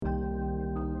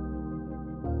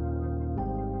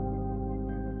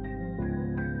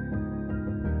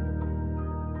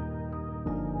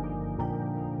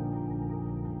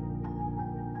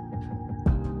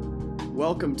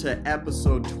Welcome to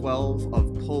episode 12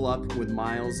 of Pull Up with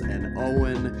Miles and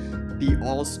Owen. The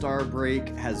All-Star break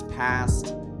has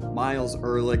passed. Miles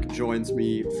Ehrlich joins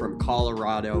me from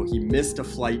Colorado. He missed a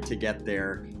flight to get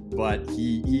there, but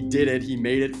he did it. He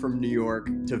made it from New York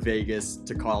to Vegas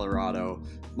to Colorado.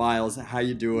 Miles, how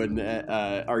you doing?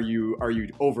 Are you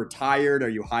overtired? Are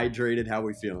you hydrated? How are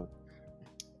we feeling?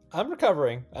 I'm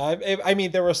recovering. I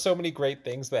mean, there were so many great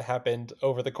things that happened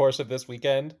over the course of this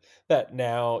weekend that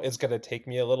now it's going to take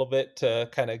me a little bit to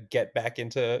kind of get back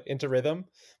into rhythm.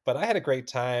 But I had a great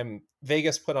time.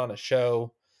 Vegas put on a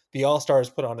show. The All Stars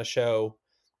put on a show.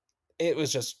 It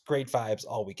was just great vibes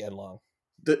all weekend long.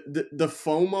 The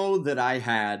FOMO that I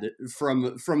had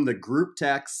from the group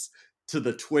texts to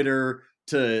the Twitter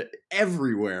to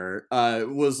everywhere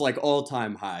was like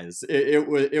all-time highs. It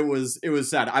was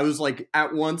sad. I was like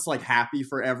at once like happy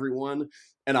for everyone,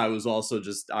 and I was also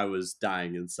I was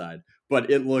dying inside. But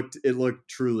it looked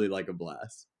truly like a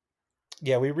blast.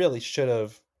 Yeah, we really should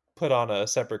have put on a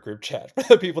separate group chat for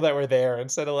the people that were there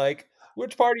instead of like,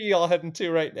 which party y'all heading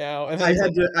to right now? And then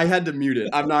it's like, I had to mute it.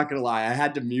 I'm not gonna lie. I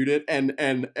had to mute it, and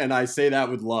I say that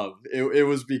with love. It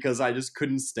was because I just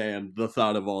couldn't stand the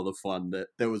thought of all the fun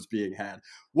that was being had.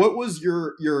 What was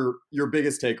your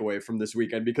biggest takeaway from this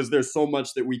weekend? Because there's so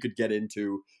much that we could get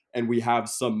into, and we have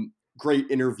some great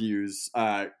interviews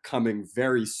coming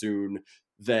very soon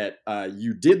that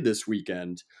you did this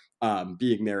weekend,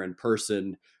 being there in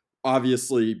person.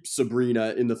 Obviously,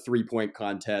 Sabrina in the 3-point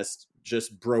contest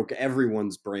just broke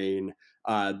everyone's brain.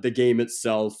 The game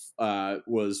itself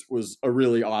was a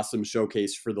really awesome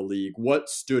showcase for the league. What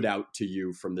stood out to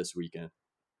you from this weekend?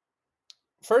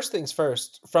 first things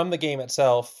first, from the game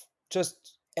itself,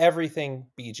 just everything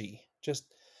BG. Just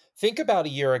think about a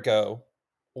year ago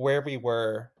where we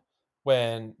were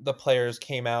when the players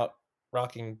came out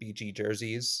rocking BG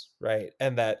jerseys, right?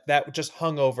 And that just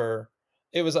hung over.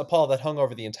 It was a pall that hung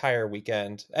over the entire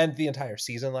weekend and the entire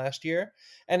season last year.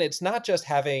 And it's not just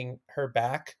having her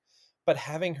back, but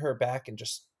having her back and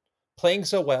just playing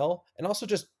so well and also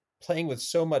just playing with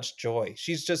so much joy.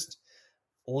 She's just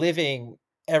living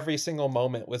every single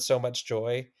moment with so much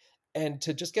joy, and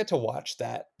to just get to watch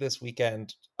that this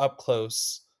weekend up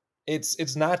close,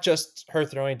 it's not just her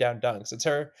throwing down dunks, it's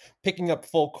her picking up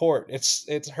full court,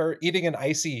 it's her eating an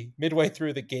icy midway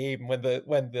through the game when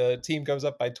the team goes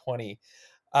up by 20.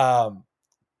 um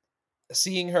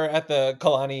Seeing her at the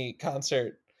Kalani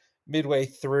concert midway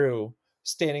through,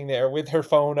 standing there with her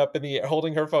phone up in the air,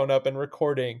 holding her phone up and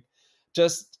recording,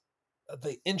 just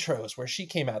the intros where she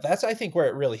came out. That's, I think, where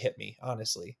it really hit me,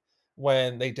 honestly,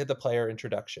 when they did the player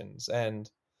introductions and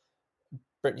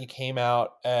Brittany came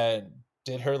out and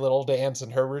did her little dance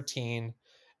and her routine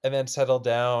and then settled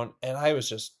down. And I was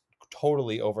just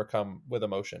totally overcome with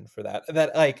emotion for that.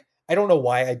 That, like, I don't know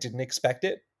why I didn't expect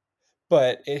it,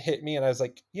 but it hit me and I was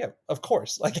like, yeah, of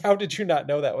course. Like, how did you not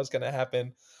know that was going to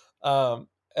happen?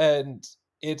 And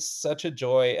it's such a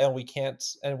joy, and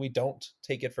we don't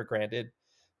take it for granted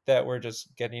that we're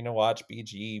just getting to watch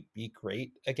BG be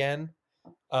great again.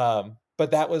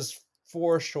 But that was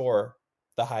for sure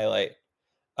the highlight.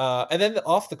 And then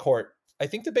off the court, I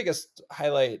think the biggest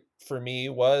highlight for me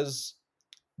was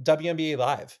WNBA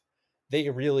Live. They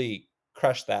really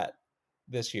crushed that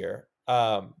this year.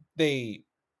 They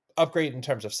upgrade in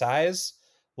terms of size.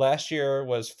 Last year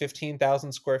was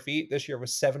 15,000 square feet. This year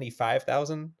was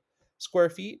 75,000 square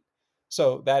feet.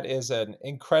 So that is an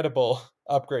incredible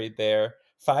upgrade there,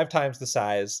 5 times the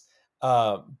size.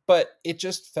 But it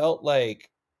just felt like,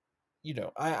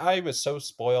 I was so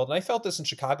spoiled. And I felt this in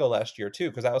Chicago last year too,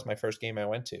 because that was my first game I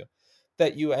went to,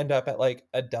 that you end up at like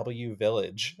a W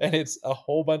Village and it's a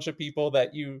whole bunch of people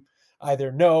that you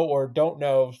either know or don't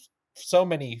know. So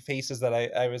many faces that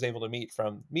I was able to meet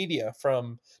from media,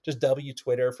 from just W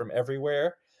Twitter, from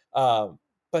everywhere.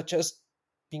 But just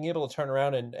being able to turn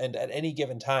around and at any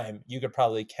given time, you could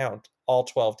probably count all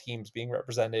 12 teams being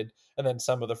represented, and then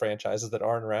some of the franchises that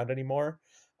aren't around anymore.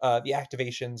 The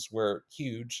activations were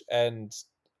huge, and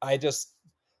I just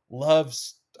love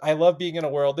I love being in a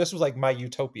world. This was like my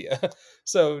utopia.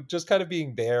 So just kind of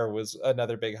being there was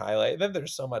another big highlight. And then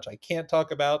there's so much I can't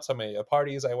talk about, so many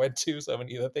parties I went to, so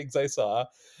many of the things I saw.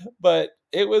 But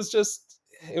it was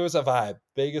a vibe.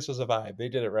 Vegas was a vibe. They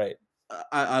did it right.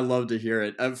 I love to hear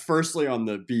it. Firstly, on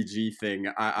the BG thing,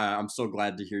 I'm so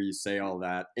glad to hear you say all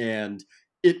that. And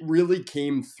it really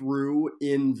came through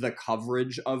in the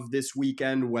coverage of this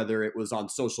weekend, whether it was on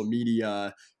social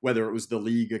media, whether it was the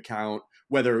league account,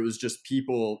 whether it was just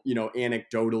people,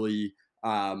 anecdotally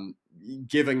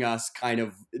giving us kind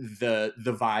of the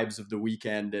vibes of the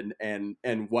weekend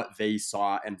and what they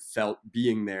saw and felt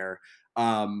being there.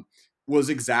 Um, was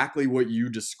exactly what you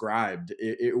described.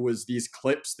 It was these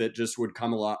clips that just would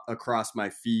come a lot across my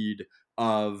feed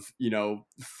of, you know,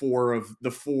 four of the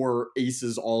four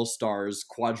Aces All Stars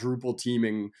quadruple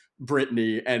teaming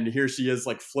Brittany, and here she is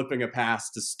like flipping a pass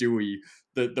to Stewie.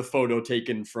 The photo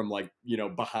taken from, like, you know,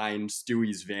 behind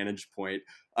Stewie's vantage point,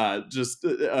 just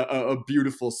a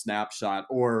beautiful snapshot.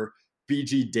 Or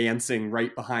BG dancing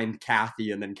right behind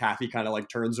Kathy, and then Kathy kind of like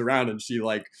turns around and she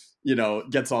like, you know,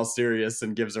 gets all serious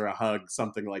and gives her a hug,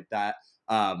 something like that.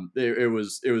 It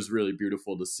was really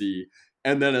beautiful to see.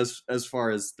 And then as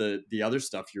far as the other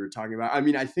stuff you were talking about, I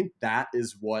mean, I think that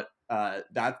is what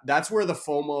that's where the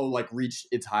FOMO like reached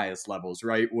its highest levels.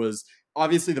 Right? Was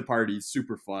obviously the party,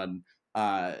 super fun.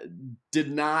 Uh,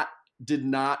 did not did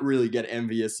not really get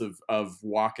envious of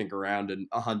walking around in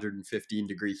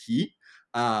 115-degree heat.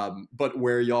 But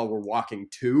where y'all were walking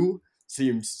to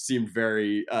seemed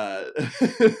very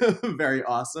very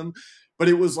awesome. But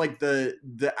it was like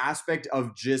the aspect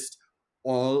of just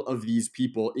all of these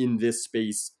people in this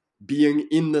space being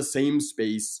in the same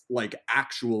space, like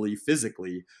actually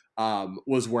physically,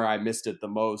 was where I missed it the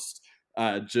most.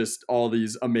 Just all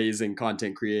these amazing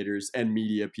content creators and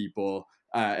media people,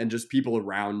 and just people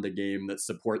around the game that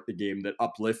support the game, that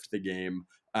uplift the game,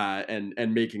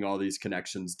 and making all these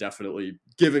connections, definitely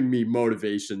giving me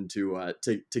motivation to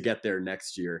get there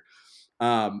next year.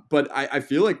 But I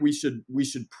feel like we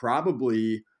should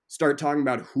probably start talking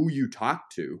about who you talk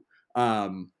to.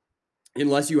 Um,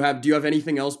 Unless you have, do you have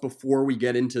anything else before we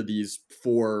get into these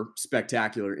four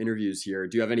spectacular interviews here?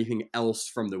 Do you have anything else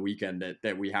from the weekend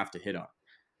that we have to hit on?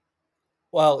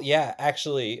 Well, yeah,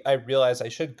 actually, I realize I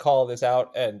should call this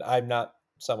out, and I'm not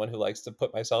someone who likes to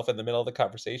put myself in the middle of the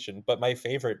conversation, but my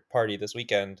favorite party this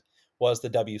weekend was the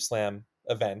W Slam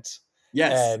event.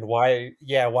 Yes. And why,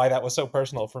 yeah, why that was so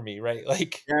personal for me, right?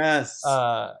 Like, Yes.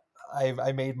 uh,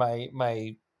 I made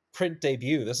my print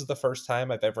debut. This is the first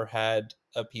time I've ever had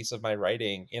a piece of my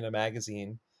writing in a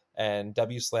magazine, and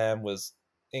W Slam was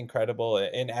incredible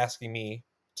in asking me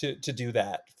to do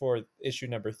that for issue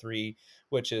number 3,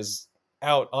 which is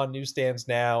out on newsstands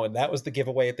now, and that was the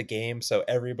giveaway at the game, so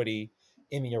everybody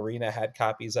in the arena had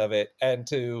copies of it. And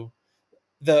to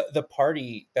the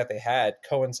party that they had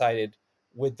coincided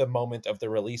with the moment of the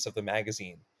release of the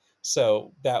magazine.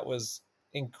 So that was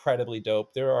incredibly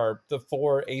dope. There are the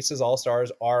 4 Aces All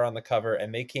Stars are on the cover,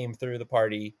 and they came through the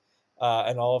party,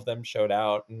 and all of them showed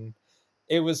out, and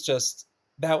it was just,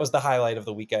 that was the highlight of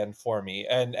the weekend for me.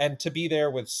 And to be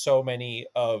there with so many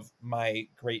of my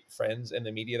great friends in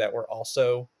the media that were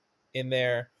also in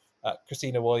there,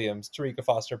 Christina Williams, Tarika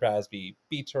Foster Brasby,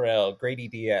 B Terrell, Grady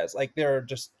Diaz, like there are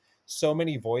just so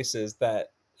many voices that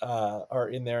are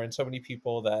in there, and so many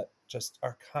people that just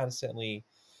are constantly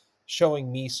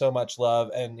showing me so much love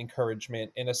and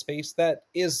encouragement in a space that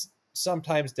is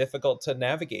sometimes difficult to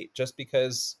navigate, just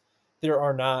because there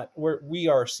are not, we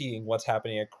are seeing what's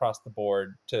happening across the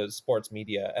board to sports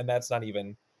media, and that's not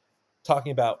even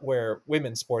talking about where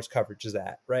women's sports coverage is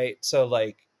at, right? So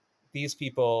like, these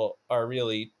people are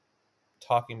really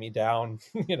talking me down,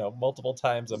 multiple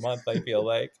times a month, I feel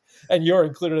like. And you're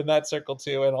included in that circle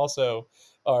too, and also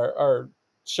are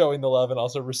showing the love and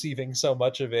also receiving so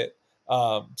much of it.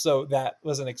 So that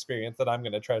was an experience that I'm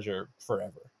going to treasure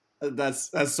forever. That's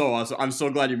so awesome. I'm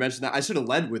so glad you mentioned that. I should have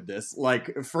led with this.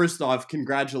 Like, first off,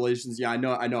 congratulations. Yeah, I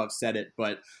know I've said it,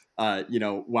 but you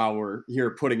know, while we're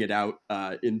here putting it out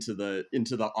into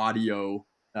the audio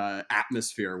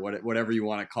atmosphere, whatever you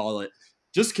want to call it,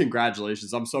 just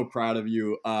congratulations. I'm so proud of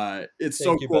you. It's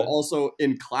so Thank you, cool. bud. Also,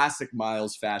 in classic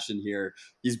Miles fashion here,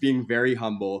 he's being very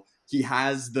humble. He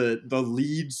has the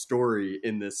lead story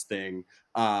in this thing,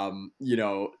 you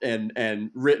know, and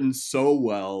written so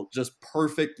well, just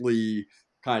perfectly.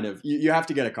 Kind of, you have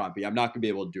to get a copy. I'm not going to be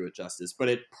able to do it justice, but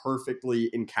it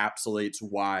perfectly encapsulates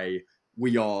why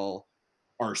we all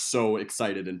are so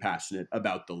excited and passionate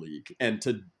about the league. And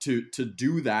to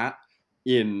do that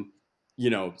in, you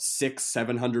know,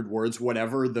 600-700 words,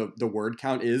 whatever the word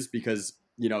count is, because,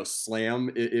 you know,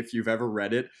 Slam, if you've ever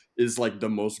read it, is like the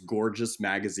most gorgeous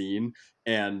magazine.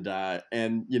 And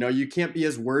you know, you can't be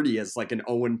as wordy as like an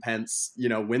Owen Pence, you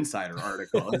know, Winsider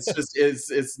article. It's just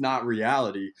it's not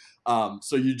reality.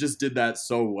 So you just did that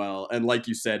so well. And like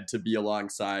you said, to be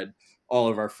alongside all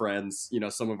of our friends, you know,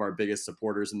 some of our biggest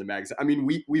supporters in the magazine. I mean,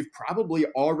 we've probably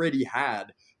already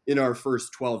had in our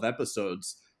first 12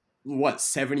 episodes, what,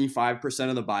 75%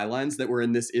 of the bylines that were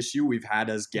in this issue we've had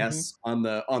as Hmm. guests on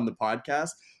the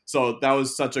podcast. So that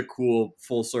was such a cool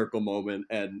full circle moment,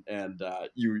 and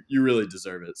you really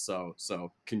deserve it. So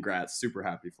congrats, super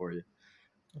happy for you.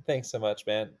 Thanks so much,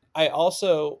 man. I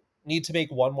also need to make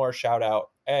one more shout out,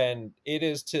 and it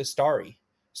is to Starry.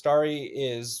 Starry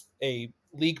is a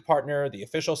league partner, the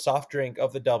official soft drink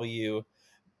of the W,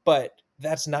 but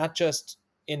that's not just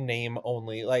in name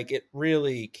only. Like it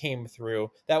really came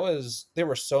through. There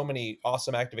were so many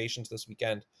awesome activations this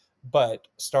weekend, but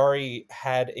Starry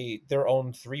had their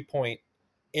own 3 point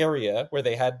area where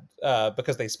they had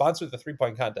because they sponsored the 3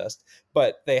 point contest,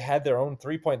 but they had their own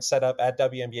 3 point set up at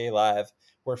WNBA Live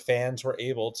where fans were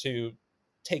able to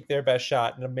take their best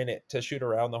shot in a minute to shoot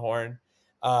around the horn.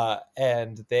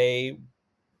 And they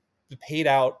paid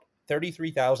out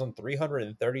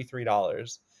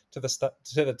 $33,333 to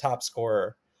the top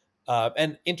scorer.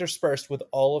 And interspersed with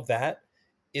all of that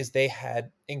is they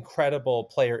had incredible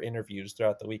player interviews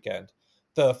throughout the weekend.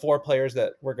 The four players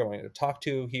that we're going to talk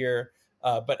to here,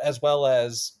 but as well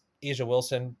as Asia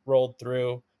Wilson rolled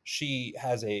through. She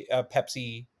has a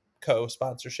Pepsi co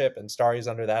sponsorship, and Starry's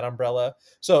under that umbrella.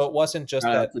 So it wasn't just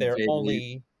Shout out that to they're Jay Lee.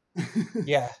 only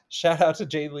yeah, shout out to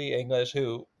Jay Lee English,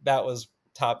 who that was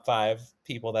top five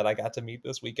people that I got to meet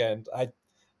this weekend.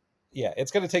 Yeah,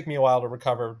 it's going to take me a while to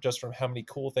recover just from how many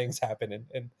cool things happen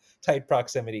in tight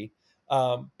proximity.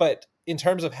 But in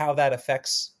terms of how that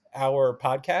affects our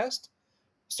podcast,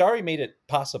 Starry made it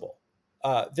possible.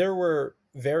 There were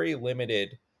very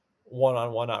limited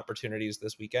one-on-one opportunities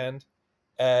this weekend,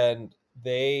 and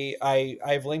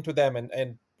I've linked with them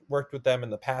and worked with them in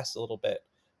the past a little bit,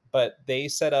 but they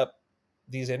set up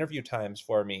these interview times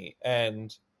for me,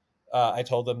 and I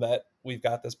told them that we've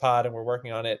got this pod and we're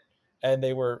working on it, and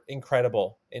they were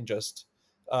incredible in just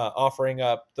offering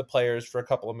up the players for a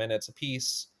couple of minutes a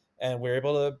piece, and we are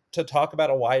able to talk about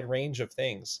a wide range of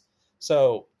things.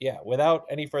 So yeah, without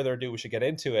any further ado, we should get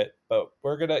into it. But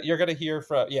you're gonna hear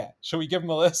from Should we give them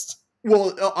a list?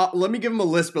 Well, let me give him a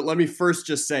list, but let me first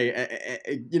just say,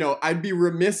 I'd be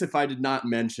remiss if I did not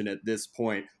mention at this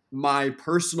point my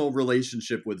personal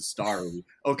relationship with Starry,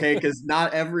 okay? Because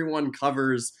not everyone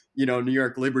covers, New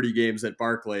York Liberty games at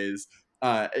Barclays.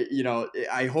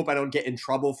 I hope I don't get in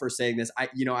trouble for saying this. I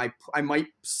might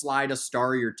slide a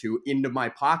Starry or two into my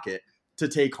pocket to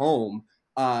take home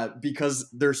because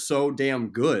they're so damn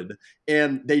good,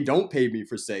 and they don't pay me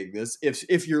for saying this.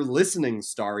 If you're listening,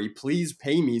 Starry, please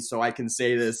pay me so I can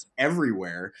say this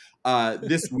everywhere.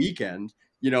 This weekend,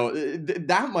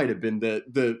 that might have been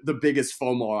the biggest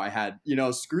FOMO I had.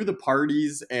 Screw the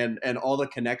parties and all the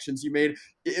connections you made.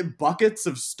 Buckets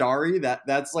of Starry,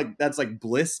 that's like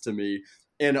bliss to me.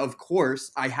 And of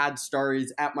course, I had Starries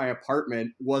at my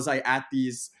apartment. Was I at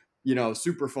these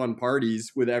super fun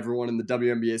parties with everyone in the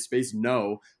WNBA space?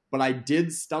 No, but I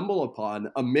did stumble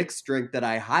upon a mixed drink that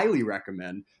I highly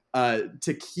recommend.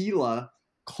 Tequila,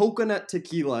 coconut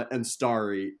tequila, and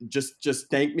Starry. Just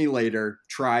thank me later.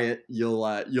 Try it.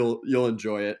 You'll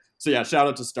enjoy it. So yeah, shout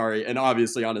out to Starry. And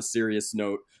obviously, on a serious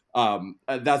note,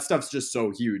 that stuff's just so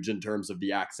huge in terms of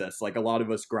the access. Like, a lot of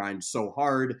us grind so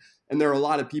hard, and there are a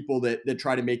lot of people that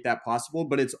try to make that possible.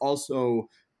 But it's also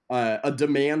a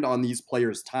demand on these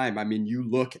players' time. I mean, you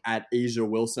look at Asia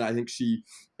Wilson. I think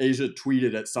Asia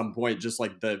tweeted at some point just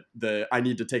like the I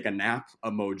need to take a nap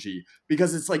emoji,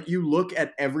 because it's like you look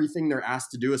at everything they're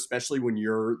asked to do, especially when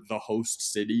you're the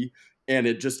host city, and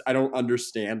I don't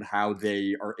understand how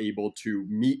they are able to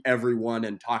meet everyone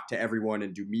and talk to everyone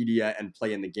and do media and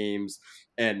play in the games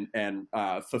and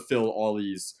fulfill all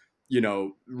these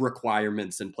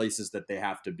requirements and places that they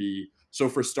have to be. So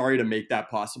for Starry to make that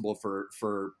possible for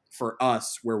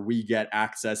us, where we get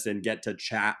access and get to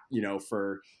chat,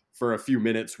 for a few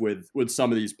minutes with some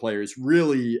of these players,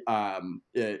 really,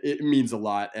 it means a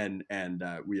lot, and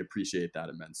we appreciate that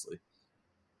immensely.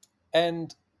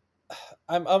 And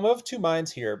I'm of two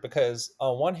minds here because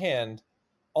on one hand,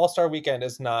 All Star Weekend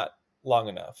is not long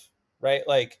enough, right?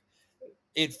 Like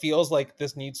it feels like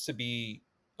this needs to be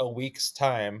a week's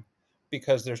time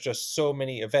because there's just so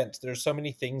many events, there's so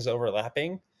many things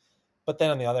overlapping. But then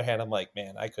on the other hand, I'm like,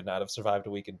 man, I could not have survived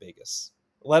a week in Vegas,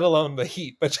 let alone the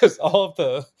heat, but just all of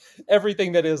the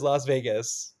everything that is Las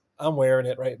Vegas. I'm wearing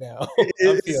it right now. I'm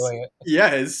It's feeling it.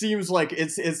 Yeah, it seems like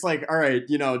it's like, all right,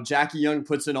 Jackie Young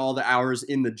puts in all the hours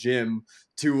in the gym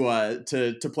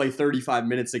to play 35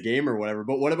 minutes a game or whatever,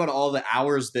 but what about all the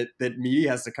hours that media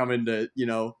has to come into,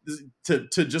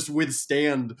 to just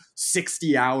withstand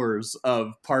 60 hours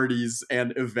of parties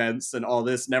and events and all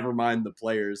this, never mind the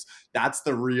players. That's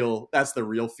the real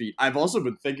feat. I've also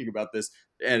been thinking about this,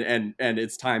 and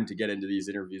it's time to get into these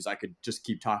interviews. I could just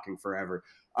keep talking forever.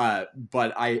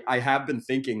 But I have been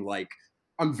thinking, like,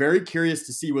 I'm very curious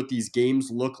to see what these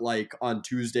games look like on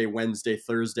Tuesday, Wednesday,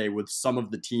 Thursday with some of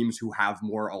the teams who have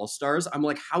more All-Stars. I'm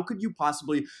like, how could you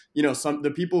possibly, some the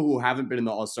people who haven't been in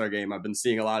the All-Star game, I've been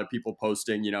seeing a lot of people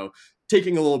posting,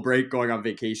 taking a little break, going on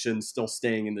vacation, still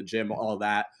staying in the gym, all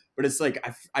that. but it's like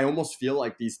I almost feel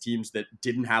like these teams that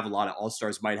didn't have a lot of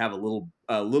all-stars might have a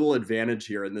little advantage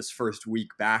here in this first week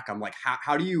back. I'm like,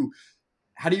 how do you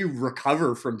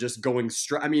recover from just going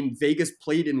straight? I mean, Vegas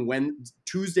played in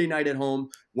Tuesday night at home,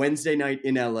 Wednesday night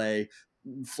in LA,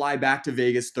 fly back to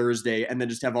Vegas Thursday, and then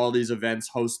just have all these events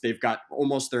host. They've got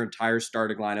almost their entire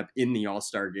starting lineup in the All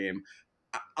Star game.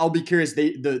 I'll be curious.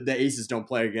 The Aces don't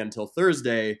play again until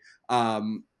Thursday.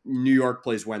 New York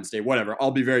plays Wednesday. Whatever. I'll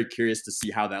be very curious to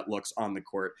see how that looks on the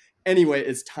court. Anyway,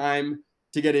 it's time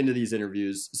to get into these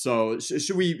interviews. So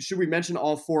should we mention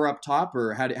all four up top,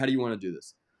 or how do you want to do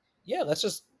this? Yeah, let's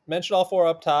just mention all four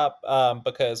up top,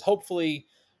 because hopefully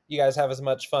you guys have as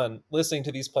much fun listening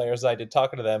to these players as I did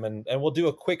talking to them, and we'll do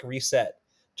a quick reset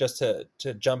just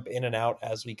to jump in and out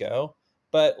as we go.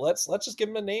 But let's just give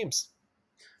them the names.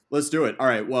 Let's do it. All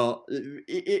right. Well,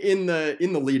 in the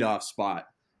leadoff spot,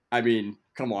 I mean,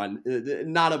 come on,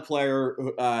 not a player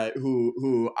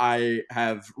who I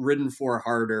have ridden for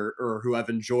harder or who I've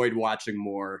enjoyed watching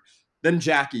more than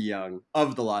Jackie Young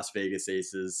of the Las Vegas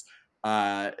Aces.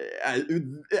 I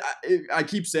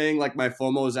keep saying like my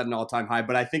FOMO is at an all-time high,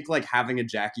 but I think like having a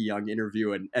Jackie Young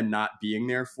interview and not being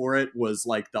there for it was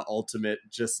like the ultimate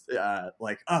just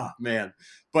like, oh man.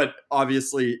 But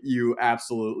obviously you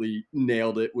absolutely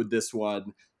nailed it with this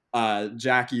one.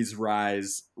 Jackie's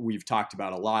rise, we've talked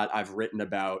about a lot. I've written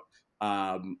about,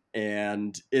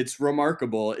 and it's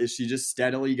remarkable. Is she just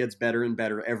steadily gets better and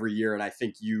better every year, and I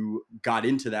think you got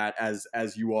into that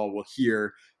as you all will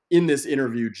hear in this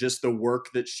interview, just the work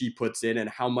that she puts in and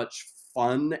how much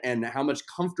fun and how much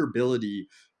comfortability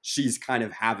she's kind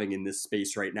of having in this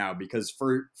space right now. Because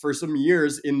for some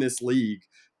years in this league,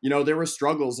 there were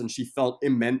struggles and she felt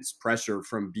immense pressure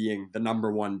from being the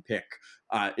number one pick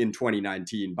in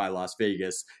 2019 by Las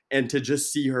Vegas. And to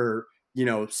just see her,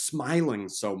 smiling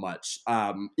so much,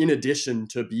 in addition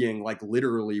to being like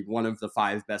literally one of the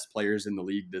five best players in the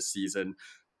league this season,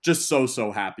 just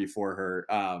so happy for her,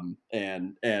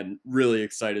 and really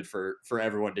excited for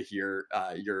everyone to hear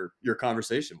your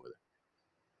conversation with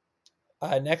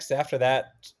her. Next, after that,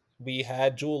 we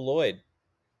had Jewel Lloyd.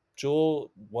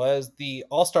 Jewel was the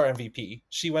All Star MVP.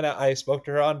 She went out. I spoke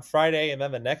to her on Friday, and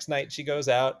then the next night she goes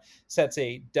out, sets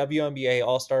a WNBA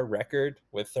All Star record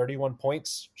with 31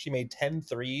 points. She made 10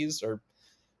 threes, or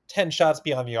 10 shots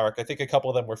beyond the arc. I think a couple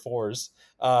of them were fours.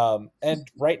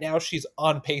 And right now she's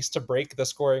on pace to break the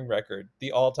scoring record,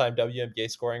 the all-time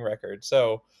WNBA scoring record.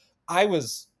 So I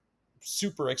was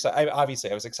super excited.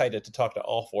 Obviously, I was excited to talk to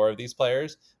all four of these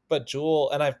players, but Jewel,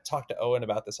 and I've talked to Owen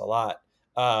about this a lot.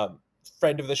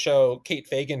 Friend of the show, Kate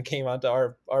Fagan, came onto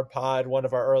our pod, one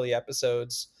of our early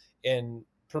episodes in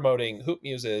promoting Hoop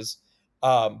Muses.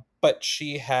 But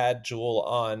she had Jewel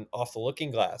on Off the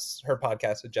Looking Glass, her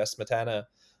podcast with Jess Smetana,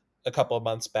 a couple of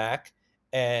months back,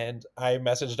 and I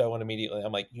messaged Owen immediately.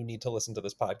 I'm like, you need to listen to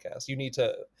this podcast. You need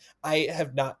to. I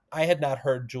had not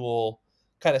heard Jewel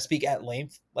kind of speak at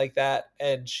length like that,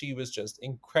 and she was just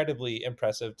incredibly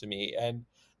impressive to me. And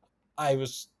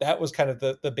that was kind of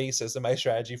the basis of my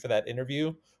strategy for that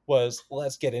interview, was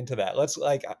let's get into that. Let's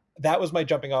like, that was my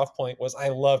jumping off point, was I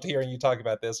loved hearing you talk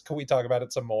about this. Can we talk about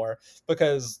it some more?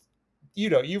 Because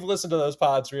you've listened to those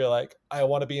pods where you're like, I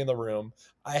want to be in the room.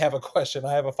 I have a question.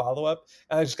 I have a follow up,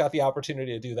 and I just got the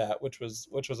opportunity to do that, which was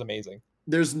amazing.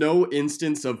 There's no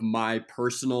instance of my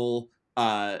personal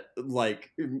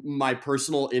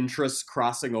interests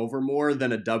crossing over more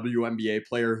than a WNBA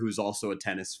player who's also a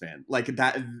tennis fan. Like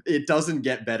that, it doesn't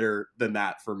get better than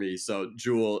that for me. So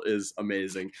Jewel is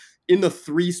amazing. In the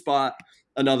 3 spot,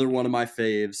 another one of my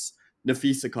faves,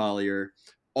 Nafisa Collier,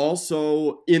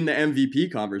 also in the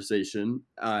MVP conversation,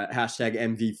 hashtag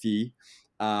MVP,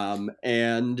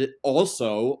 and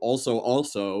also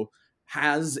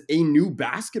has a new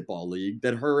basketball league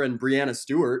that her and Brianna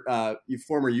Stewart,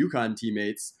 former UConn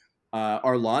teammates,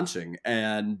 are launching.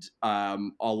 And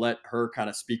I'll let her kind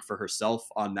of speak for herself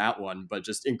on that one. But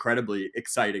just incredibly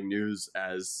exciting news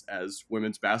as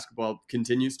women's basketball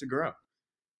continues to grow.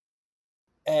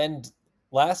 And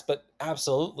last but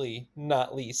absolutely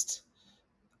not least,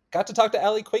 got to talk to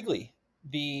Allie Quigley,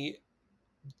 the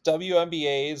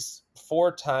WNBA's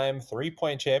 4-time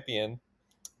 3-point champion.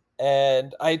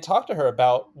 And I talked to her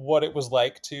about what it was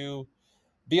like to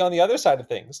be on the other side of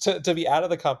things, to be out of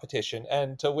the competition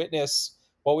and to witness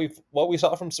what we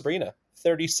saw from Sabrina.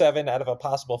 37 out of a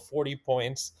possible 40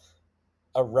 points,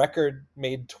 a record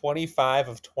made 25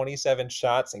 of 27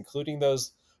 shots, including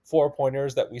those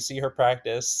 4-pointers that we see her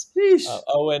practice. Sheesh.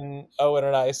 Owen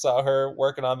and I saw her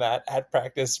working on that at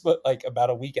practice, but like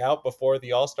about a week out before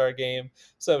the All-Star game.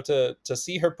 So to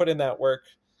see her put in that work,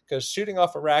 because shooting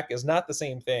off a rack is not the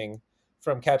same thing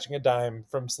from catching a dime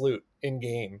from Sloot in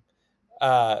game.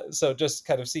 So just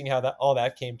kind of seeing how that all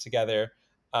that came together.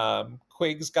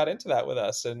 Quigs got into that with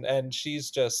us, and she's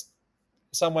just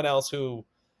someone else who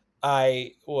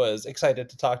I was excited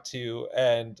to talk to,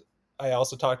 and I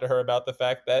also talked to her about the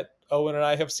fact that Owen and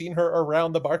I have seen her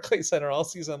around the Barclays Center all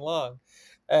season long,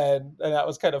 and that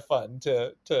was kind of fun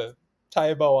to tie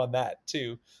a bow on that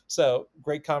too. So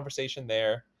great conversation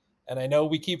there, and I know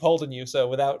we keep holding you. So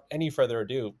without any further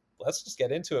ado, let's just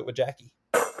get into it with Jackie.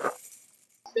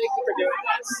 Thank you for doing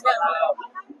this.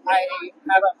 I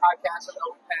have a podcast with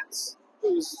Owen Pence,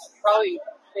 who's probably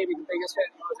maybe the biggest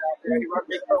fan of out there. He wrote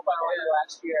a big profile on me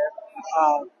last year,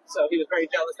 so he was very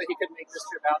jealous that he couldn't make this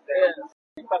trip out there.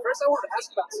 But first, I wanted to ask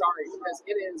about Sorry, because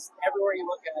it is everywhere you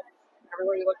look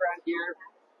around here.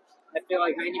 I feel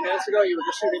like 90 minutes ago you were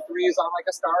just shooting threes on like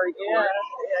a Starry court.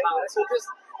 So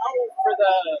just for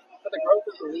the growth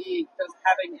of the league, does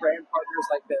having brand partners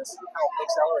like this help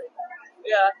accelerate that?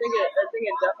 Yeah, I think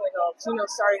it definitely helps.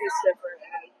 Sorry is different.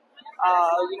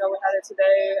 We had it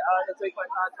today the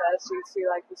 3-point contest. You can see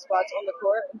like the spots on the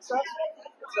court and stuff.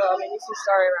 So you see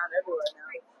Sorry around everywhere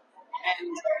now.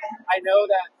 And I know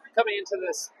that coming into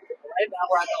this, right now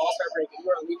we're at the All-Star break, and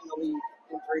you are leading the league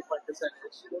in 3-point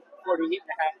percentage, 48.5%,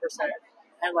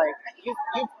 and like you've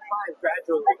climbed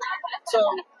gradually. So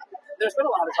there's been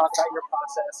a lot of talk about your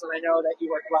process, and I know that you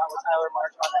work a lot with Tyler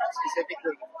March on that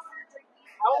specifically.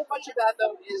 How much of that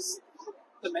though is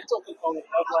the mental component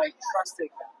of like trusting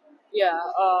them? Yeah,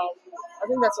 I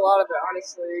think that's a lot of it,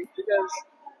 honestly, because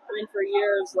for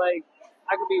years like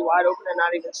I could be wide open and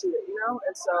not even shoot it,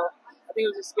 and so I think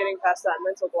it was just getting past that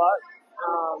mental block.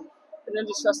 And then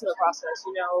just trusting the process.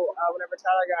 Whenever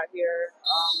Tyler got here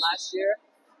last year,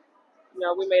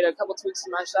 we made a couple tweaks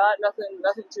to my shot. Nothing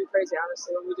too crazy,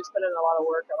 honestly. We just put in a lot of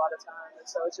work, a lot of time. And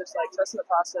so it's just like trusting the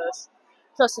process,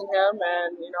 trusting him,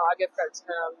 and, I give credit to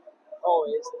him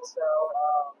always. And so,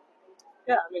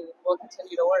 we'll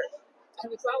continue to work. And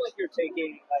it's not like you're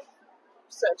taking, like,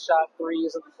 set shot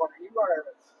threes in the corner. You are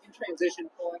in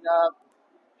transition, pulling up,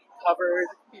 covered,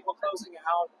 people closing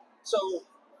out. So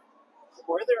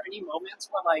were there any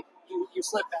moments when like you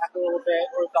slipped back a little bit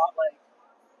or thought like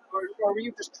or were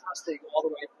you just trusting all the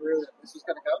way through that this was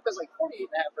going to go? Because like 48.5%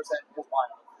 is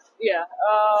wild. Yeah.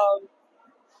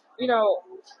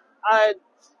 I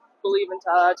believe in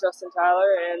Tyler, I trust in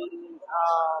Tyler, and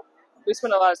we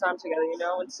spent a lot of time together,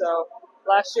 and so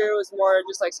last year it was more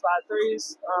just like spot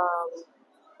threes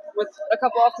with a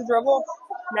couple off the dribble.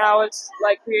 Now it's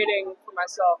like creating for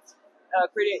myself,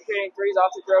 creating threes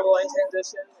off the dribble in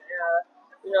transition.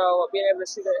 Being able to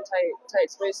shoot it in tight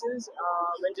spaces,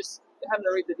 and just having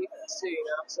to read the defense too,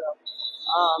 So,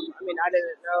 I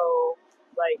didn't know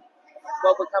like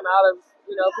what would come out of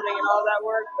putting in all that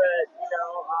work, but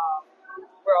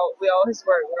we always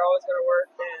work. We're always going to work,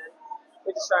 and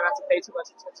we just try not to pay too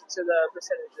much attention to the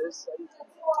percentages. And,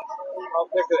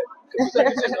 they're good. The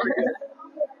percentages are good.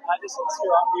 This is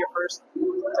your first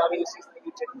W season that you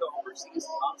didn't go overseas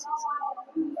on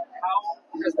season. How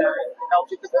has that helped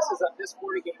you? Because this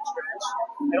 40-game stretch,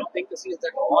 I don't think the season's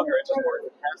any longer. It's just more than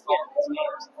past all these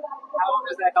games. How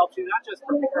has that helped you not just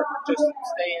prepare, but just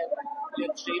stay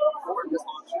in shape for this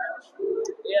long stretch?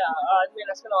 Yeah, I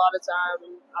spent a lot of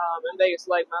time in Vegas.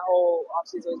 Like my whole off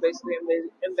season was basically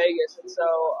in Vegas, and so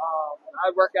I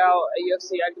work out at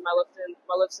UFC. I do my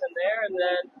lifts in there, and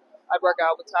then I'd work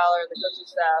out with Tyler and the coaching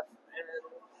staff, and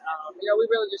we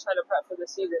really just try to prep for the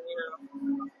season.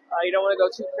 You don't want to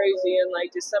go too crazy in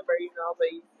like December,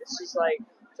 but it's just like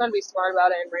trying to be smart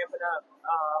about it and ramping up.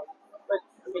 But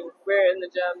we're in the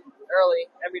gym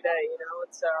early every day, and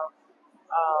so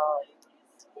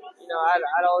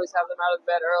I'd always have them out of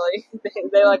bed early.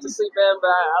 they like to sleep in,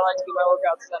 but I like to get my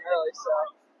workouts done early. So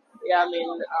yeah,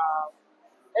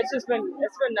 it's been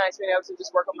nice being able to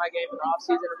just work on my game in the off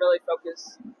season and really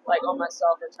focus like on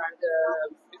myself and trying to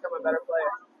become a better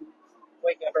player.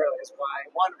 Waking up early is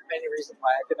one of many reasons why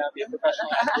I could not be a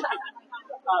professional athlete.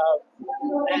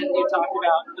 And you talked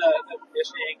about the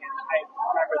conditioning, and I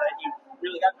remember that you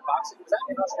really got into boxing. Was that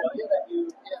in Australia that you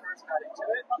first got into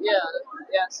it?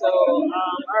 Yeah. So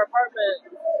our apartment,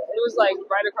 it was like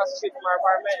right across the street from our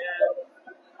apartment, and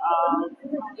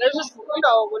there's just when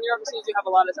you're overseas you have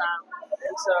a lot of time,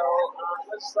 and so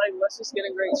we're just like let's just get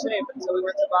in great shape. And so we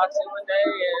went to boxing one day,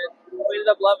 and we ended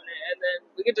up loving it. And then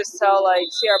we could just tell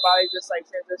see our body just like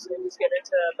transition and just get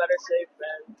into better shape.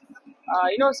 And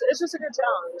it's just a good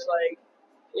challenge.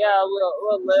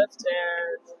 We'll lift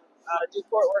and do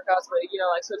court workouts, but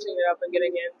switching it up and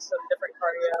getting in some different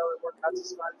cardio and workouts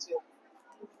is fun too.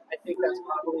 I think that's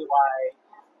probably why,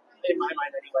 in my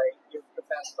mind anyway, you're the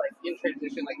best in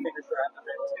transition, finisher at the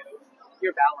rim too.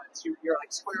 Your balance, you're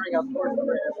squaring up towards the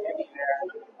rim, getting there.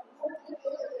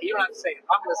 You don't have to say it.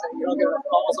 I'm going to say it. You don't get enough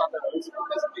calls on those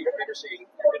because you're finishing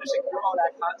through all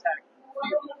that contact. Do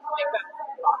you think that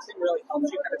boxing really helps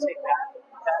you kind of take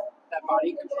that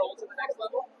body control to the next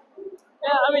level?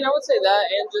 Yeah, I mean, I would say that,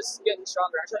 and just getting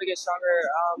stronger. I try to get stronger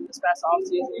this past off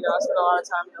season. I spent a lot of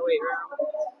time in the weight room,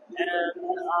 and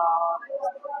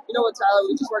with Tyler,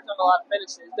 we just worked on a lot of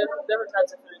finishes, different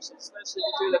types of finishes, especially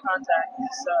through the contact.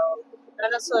 So, not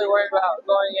necessarily worried about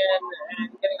going in and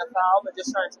getting a foul, but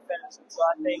just trying to finish. And so,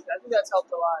 I think that's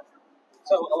helped a lot.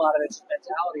 So a lot of it's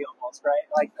mentality almost, right?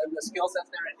 Like the skill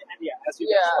set's there, and as you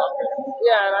get stronger.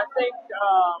 Yeah, and I think.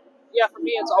 For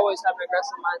me, it's always having an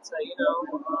aggressive mindset,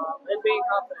 and being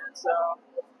confident. So,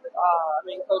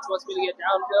 Coach wants me to get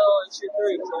downhill and shoot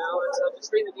threes, and so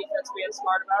just reading the defense, being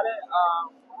smart about it.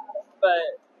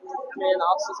 But, in the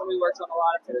offseason, we worked on a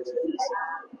lot of finishes.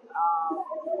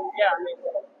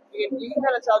 You can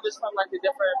kind of tell just from, the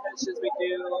different finishes we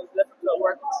do, different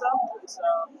footwork and stuff. And so,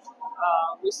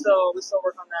 we still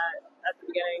work on that at the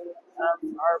beginning of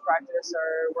our practice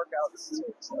or workouts, too.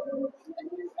 So.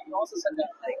 And you also said that,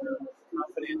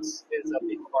 confidence is a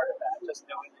big part of that, just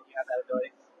knowing that you have that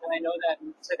ability. And I know that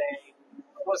today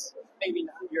was maybe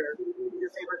not your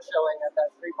favorite showing at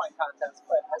that three-point contest,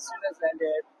 but as soon as it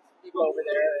ended, you go over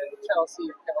there, and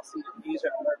Kelsey and Deja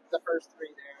are the first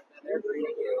three there, and they're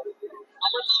greeting you. How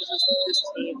much does this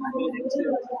team mean to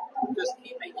just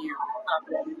keeping you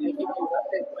confident and keeping you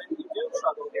lifted when you do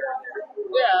struggle here and there?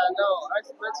 Yeah, no, my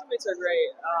teammates are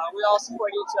great. We all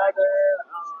support each other.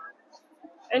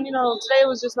 And today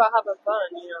was just about having fun.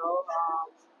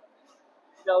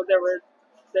 There were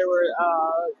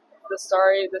the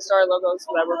star logos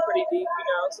that were pretty deep.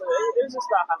 So it was just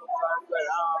about having fun. But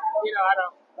I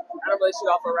don't really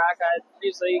shoot off a rack. I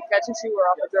usually catch and shoot or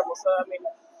off a dribble. So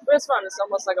but it's fun. It's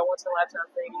almost like a once in a lifetime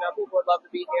thing. People would love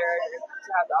to be here and to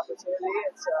have the opportunity.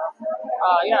 And so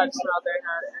I just went out there and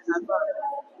had fun.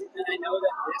 And I know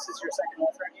that this is your second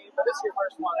All-Star game, but this is your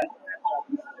first one at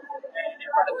home. And in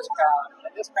front of this crowd. And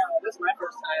this is my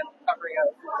first time covering a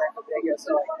WNBA,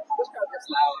 so this crowd gets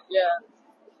loud. Yeah.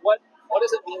 What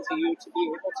does it mean to you to be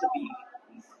able to be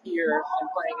here and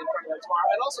playing in front of them tomorrow,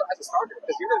 and also as a starter,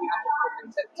 because you're going to be out there for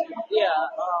intent too? Yeah.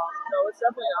 It's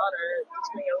definitely an honor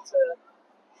just being able to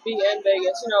be in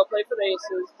Vegas. Play for the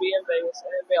Aces, be in Vegas,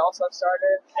 and be also a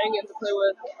starter, and get to play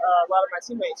with a lot of my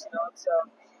teammates. So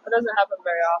it doesn't happen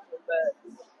very often, but.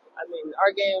 Our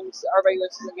regular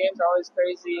season games are always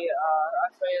crazy.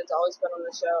 Our fans always put on the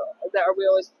show. We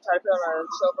always try to put on a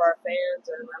show for our fans,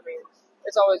 and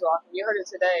it's always awesome. You heard it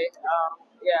today.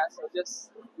 So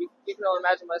just you can only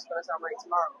imagine what it's going to sound like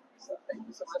tomorrow. So thank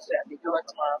you so much, Jackie. Good luck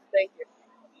tomorrow. Thank you.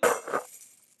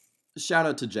 Shout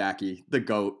out to Jackie, the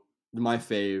GOAT, my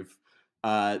fave.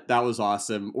 That was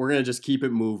awesome. We're gonna just keep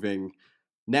it moving.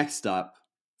 Next up,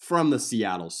 from the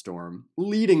Seattle Storm,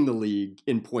 leading the league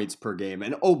in points per game.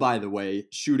 And oh, by the way,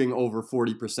 shooting over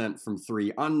 40% from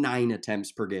three on 9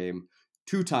 attempts per game.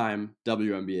 Two-time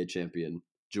WNBA champion,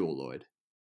 Jewel Lloyd.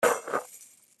 First,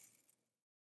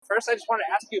 I just want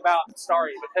to ask you about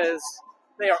Starry, because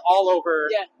they are all over.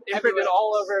 Yeah, they've been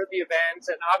all over the event,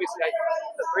 and obviously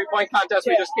the three-point contest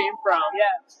we just came from.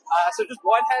 Yeah. So just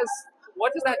what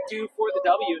does that do for the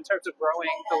W in terms of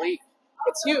growing the league?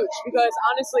 It's huge because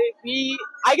honestly,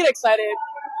 I get excited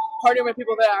partnering with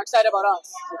people that are excited about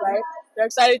us, right? They're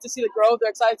excited to see the growth.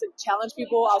 They're excited to challenge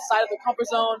people outside of the comfort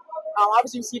zone.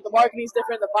 Obviously, you see the marketing is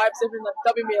different, the vibe's different, the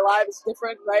WNBA Live is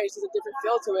different, right? It's just a different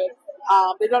feel to it.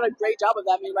 They've done a great job of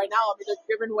that. Right now, they're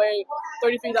giving away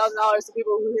 $33,000 to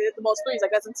people who hit the most threes.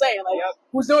 That's insane.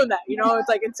 Who's doing that? It's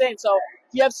insane. So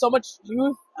you have so much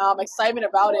youth, excitement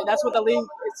about it, and that's what the league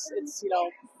is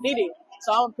needing. So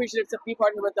I'm appreciative to be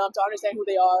partnered with them, to understand who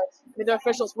they are. They're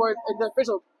official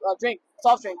drink,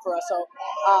 soft drink for us. So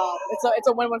it's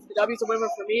a win-win for the W. It's a win-win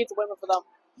for me. It's a win-win for them.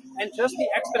 And just the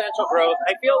exponential growth.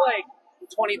 I feel like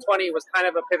 2020 was kind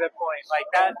of a pivot point, like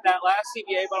that last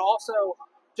CBA, but also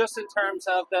just in terms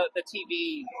of the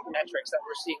TV metrics that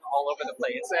we're seeing all over the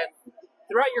place. And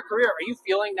throughout your career, are you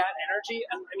feeling that energy?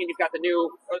 And you've got the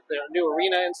new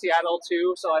arena in Seattle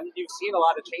too, so you've seen a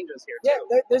lot of changes here too.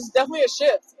 Yeah, there's definitely a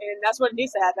shift, and that's what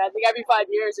needs to happen. I think every 5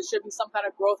 years there should be some kind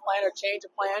of growth plan or change of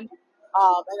plan,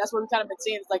 and that's what we've kind of been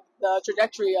seeing. It's the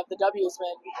trajectory of the W has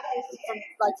been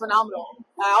phenomenal.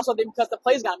 And I also think because the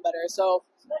play's gotten better, so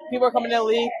people are coming in the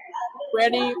league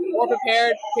ready, more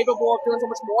prepared, capable of doing so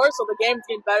much more. So the game's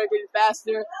getting better, getting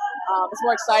faster. It's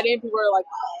more exciting. People are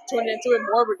tuning into it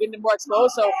more. We're getting more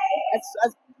exposed. So it's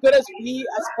as good as we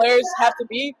as players have to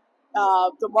be.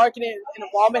 The marketing and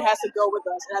involvement has to go with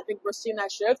us, and I think we're seeing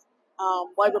that shift.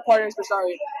 We're partners for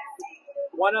Starry.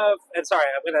 and sorry,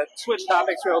 I'm going to switch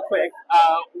topics real quick.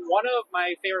 One of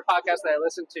my favorite podcasts that I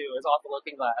listen to is Off the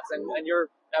Looking Glass, and your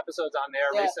episodes on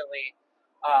there recently.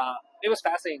 It was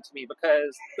fascinating to me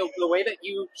because the way that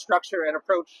you structure and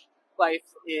approach life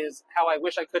is how I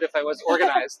wish I could if I was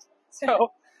organized.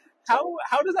 So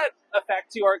how does that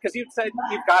affect your, because you said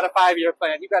you've got a 5-year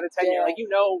plan, you've got a 10-year, like you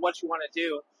know what you want to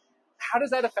do. How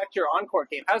does that affect your on-court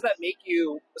game? How does that make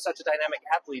you such a dynamic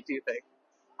athlete, do you think?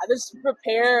 I just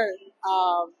prepare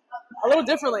a little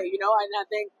differently, you know, and I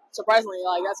think surprisingly,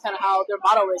 like that's kind of how their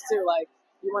motto is too. Like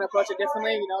you want to approach it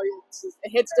differently, you know,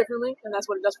 it hits differently, and that's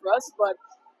what it does for us. But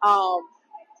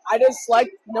I just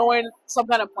like knowing some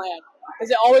kind of plan.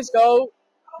 Does it always go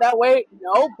that way?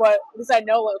 No, but at least I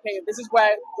know, like, okay, this is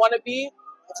where I want to be.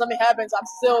 If something happens, I'm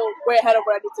still way ahead of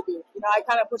where I need to be. You know, I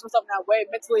kind of push myself in that way,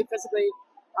 mentally, physically,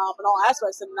 in all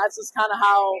aspects, and that's just kind of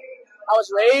how I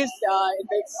was raised. It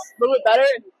makes a little bit better,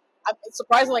 and it's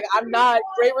surprising. Like I'm not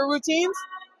great with routines.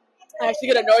 I actually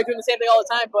get annoyed doing the same thing all the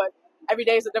time, but every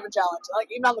day is a different challenge. Like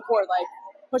even on the court, like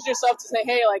push yourself to say,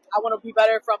 hey, like I want to be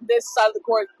better from this side of the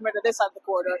court compared to this side of the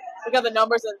court, or look at the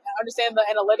numbers and understand the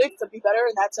analytics to be better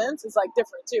in that sense is like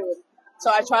different too. And so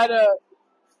I try to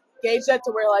gauge that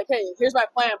to where like, hey, here's my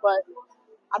plan, but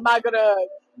I'm not gonna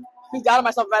be down on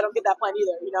myself if I don't get that plan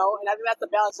either, you know. And I think that's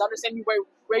the balance, understanding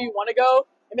where you want to go.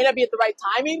 It may not be at the right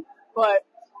timing, but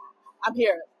I'm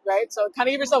here, right? So kind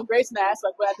of give yourself grace in that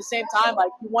aspect, but at the same time,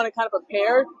 like you want to kind of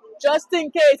prepare just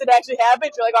in case it actually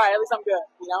happens. You're like, all right, at least I'm good,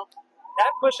 you know.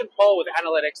 That push and pull with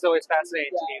analytics is always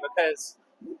fascinating to me because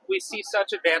we see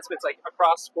such advancements like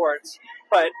across sports,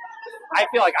 but I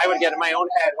feel like I would get in my own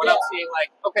head when I'm seeing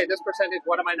like, okay, this percentage,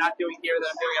 what am I not doing here that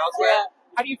I'm doing elsewhere?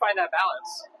 How do you find that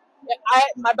balance?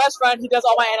 My best friend, he does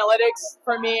all my analytics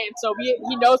for me, and so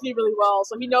he knows me really well,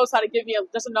 so he knows how to give me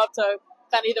just enough to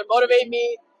kind of either motivate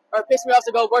me or piss me off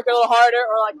to go work a little harder,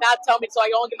 or like not tell me so I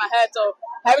don't get my head. So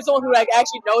having someone who like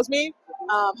actually knows me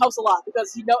helps a lot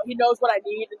because he knows what I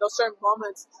need in those certain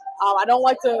moments. I don't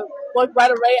like to look right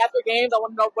away after games. I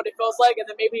want to know what it feels like, and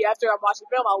then maybe after I'm watching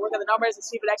film, I'll look at the numbers and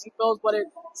see if it actually feels what it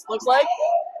looks like.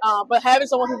 But having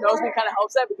someone who knows me kind of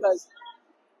helps that because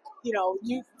you know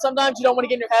sometimes you don't want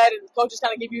to get in your head, and coaches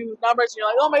kind of give you numbers, and you're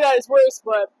like, oh my god, it's worse.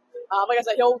 But like I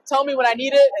said, he'll tell me when I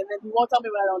need it, and then he won't tell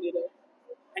me when I don't need it.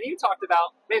 And you talked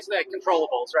about basically like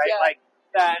controllables, right? Yeah. Like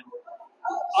that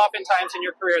oftentimes in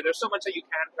your career, there's so much that you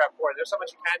can prep for. There's so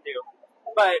much you can do.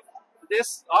 But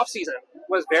this offseason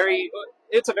was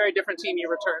it's a very different team you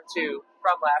returned to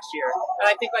from last year. And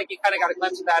I think like you kind of got a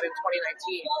glimpse of that in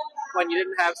 2019 when you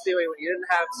didn't have Stewie, when you didn't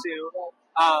have Sue.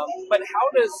 But how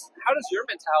does your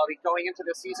mentality going into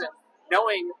this season,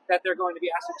 knowing that they're going to be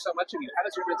asking so much of you, how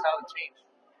does your mentality change?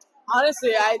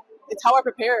 Honestly, it's how I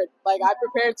prepared. Like, I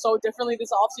prepared so differently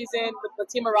this offseason with the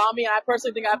team around me, and I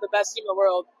personally think I have the best team in the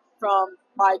world from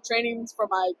my trainings, from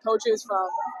my coaches, from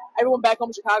everyone back home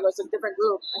in Chicago. It's a different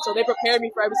group, and so they prepared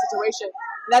me for every situation.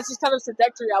 And that's just kind of the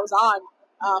trajectory I was on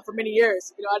for many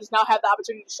years. You know, I just now have the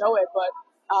opportunity to show it, but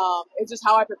it's just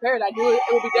how I prepared. I knew it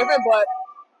would be different, but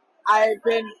I've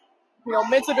been,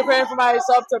 mentally preparing for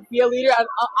myself to be a leader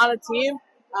on a team.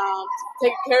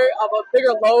 Take care of a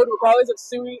bigger load, regardless if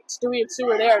Stewie and Sue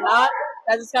are there or not.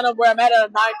 That's just kind of where I'm at a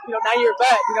 9-year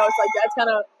vet. It's like that's kind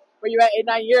of where you're at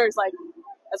 8-9 years. Like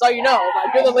that's all you know.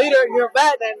 Like you're the leader, you're a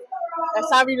vet, and it's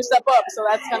time for you to step up. So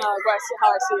that's kind of how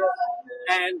I see it.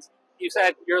 And you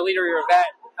said you're a leader, you're a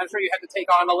vet. I'm sure you had to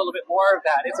take on a little bit more of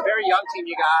that. It's a very young team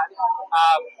you got.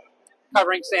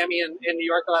 Covering Sammy in New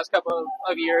York the last couple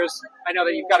of years. I know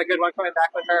that you've got a good one coming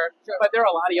back with her, but there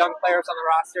are a lot of young players on the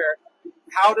roster.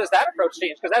 How does that approach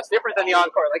change? Because that's different than the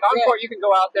encore. Like encore, you can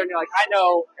go out there and you're like, I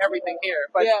know everything here,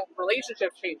 but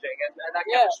relationships changing and that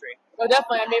chemistry. No,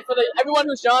 definitely. I mean, for everyone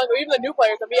who's young, or even the new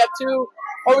players, we have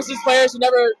 2 overseas players who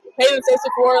never played in the States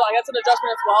before. Like that's an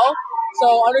adjustment as well. So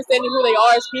understanding who they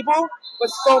are as people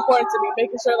was so important to me.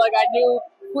 Making sure like I knew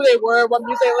who they were, what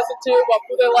music they listened to, what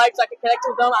food they liked, so I could connect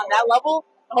with them on that level.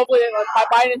 And hopefully, by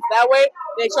buying into that way,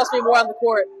 they trust me more on the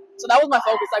court. So that was my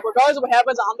focus. Like, regardless of what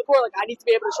happens on the court, like I need to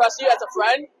be able to trust you as a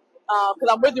friend because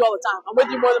I'm with you all the time. I'm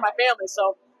with you more than my family.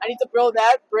 So I need to build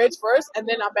that bridge first, and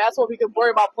then on basketball we can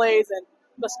worry about plays and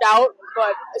the scout.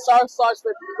 But it starts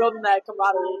with building that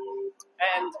camaraderie.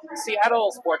 And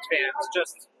Seattle sports fans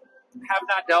just have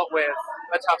not dealt with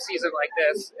a tough season like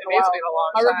this in basically a long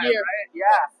time. Right?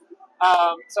 Yeah.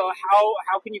 So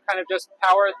how can you kind of just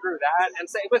power through that and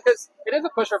say, because it is a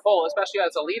push or pull, especially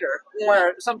as a leader,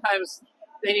 where sometimes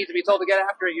they need to be told to get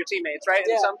after your teammates, right?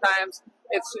 And sometimes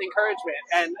it's encouragement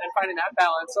and finding that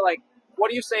balance. So, like, what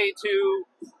do you say to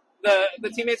the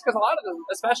teammates, because a lot of them,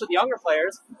 especially the younger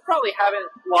players, probably haven't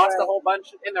lost a whole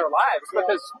bunch in their lives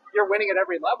because you're winning at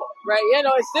every level. Right. Yeah,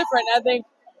 no, it's different. I think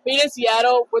being in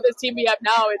Seattle with this team we have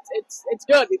now, it's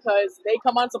good because they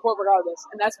come on support regardless,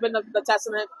 and that's been the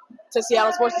testament to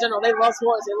Seattle sports in general. They love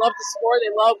sports. They love the sport.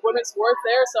 They love women's sports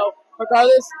there. So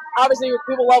regardless, obviously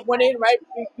people love winning, right?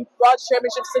 We brought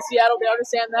championships to Seattle. They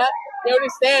understand that. They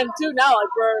understand too now,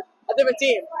 like we're a different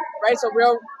team, right? So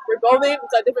we're building.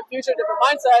 It's a different future, different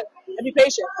mindset, and be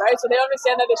patient, right? So they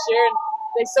understand that this year, and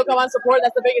they still come on support.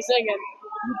 That's the biggest thing, and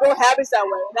you build habits that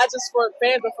way, and not just for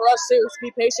fans, but for us too. To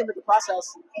be patient with the process.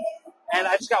 And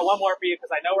I just got one more for you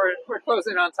because I know we're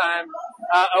closing on time.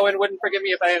 Owen wouldn't forgive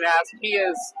me if I didn't ask. He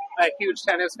is a huge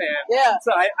tennis fan. Yeah.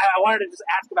 So I wanted to just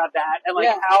ask about that and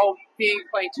how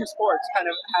playing two sports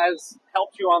kind of has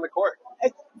helped you on the court.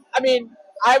 I mean,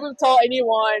 I would tell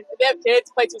anyone if they have kids,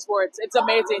 play two sports. It's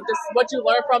amazing. Just what you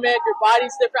learn from it. Your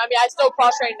body's different. I mean, I still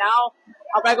cross train now.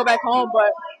 When I go back home,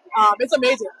 but it's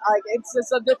amazing. Like it's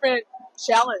just a different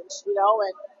challenge, you know,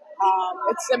 and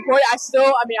it's important.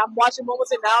 I'm watching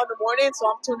Wimbledon now in the morning, so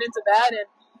I'm tuned into that, and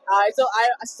I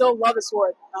still love the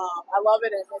sport. I love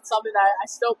it, and it's something that I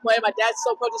still play. My dad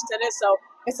still coaches tennis, so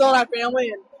it's still in our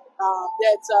family, and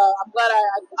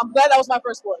I'm glad that was my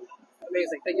first sport.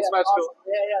 Amazing. Thank you so much. Awesome.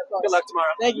 Yeah. Good luck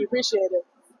tomorrow. Thank you. Appreciate it.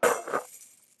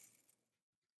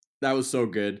 That was so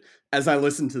good. As I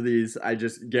listen to these, I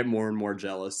just get more and more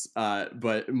jealous.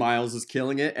 But Miles is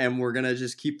killing it, and we're going to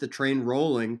just keep the train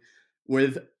rolling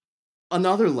with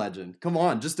another legend. Come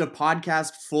on, just a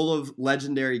podcast full of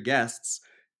legendary guests.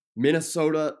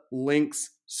 Minnesota Lynx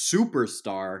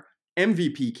superstar,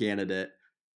 MVP candidate.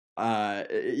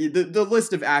 The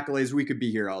list of accolades, we could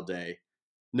be here all day.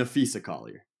 Nafisa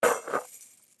Collier.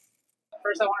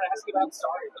 First, I wanted to ask you about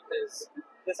Starry because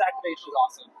this activation is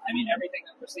awesome. I mean, everything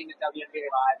that we're seeing at WNBA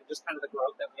Live and just kind of the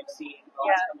growth that we've seen in the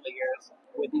last couple of years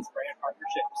with these brand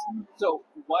partnerships. So,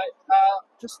 what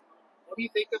do you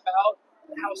think about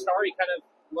how Starry kind of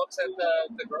looks at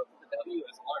the growth of the W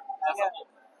as a whole?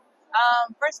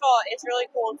 First of all, it's really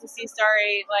cool to see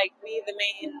Starry be the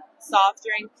main soft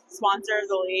drink sponsor of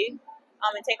the league,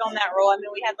 and take on that role. I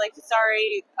mean, we had the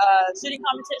Starry shooting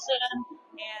competition, and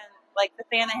the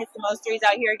fan that hits the most threes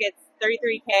out here gets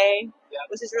 $33K,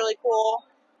 which is really cool.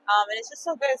 And it's just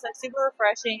so good. It's super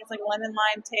refreshing. It's lemon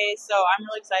lime taste. So I'm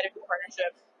really excited for the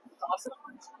partnership. Awesome.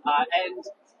 And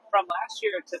from last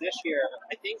year to this year,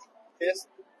 I think this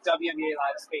WNBA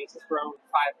Live space has grown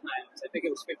 5 times. I think it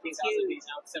was 15,000 feet,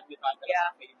 now it's 75,000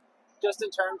 feet. Just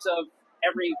in terms of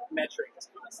every metric is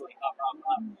constantly up.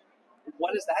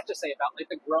 What does that just say about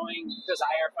the growing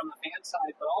desire from the fan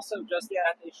side, but also just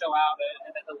that they show out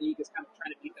and that the league is kind of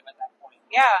trying to beat them at that point?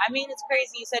 Yeah, I mean, it's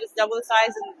crazy. You said it's double the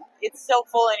size, and it's so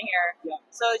full in here. Yeah.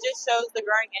 So it just shows the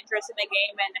growing interest in the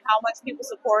game and how much people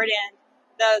support. And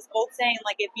the old saying,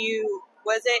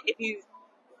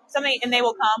 something and they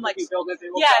will come. If you build it,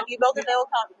 they will come. If you build it, they will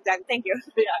come. Exactly. Thank you.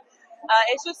 Yeah.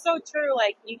 It's just so true.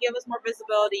 You give us more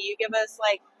visibility. You give us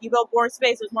you build more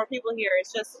space. There's more people here.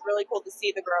 It's just really cool to see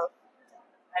the growth.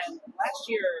 And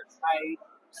last year, I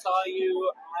saw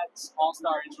you at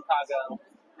All-Star in Chicago,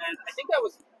 and I think that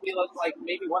was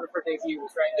maybe one of her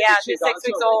debuts, right? Yeah, she's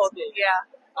 6 weeks old. Yeah.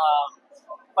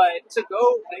 But to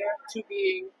go there to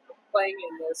playing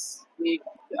in this league,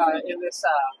 in this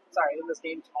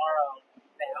game tomorrow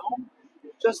now,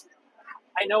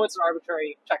 I know it's an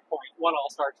arbitrary checkpoint, one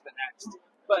All-Star to the next,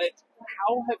 but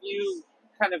how have you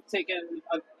kind of taken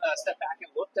a step back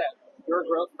and looked at your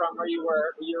growth from where you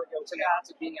were a year ago to now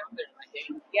to being out there in that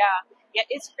game? Yeah,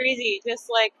 it's crazy. Just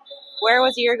where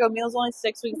was a year ago? Mia's only 6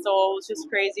 weeks old. It's just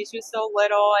crazy. She was so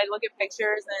little. I look at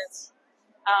pictures and it's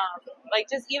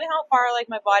just even how far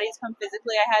my body's come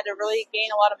physically. I had to really gain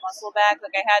a lot of muscle back.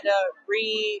 I had to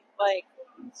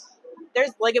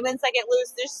there's ligaments that get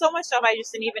loose. There's so much stuff I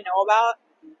just didn't even know about.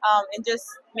 And just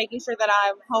making sure that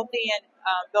I'm healthy and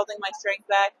building my strength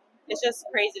back. It's just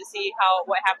crazy to see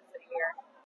what happens in a year.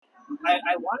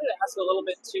 I wanted to ask a little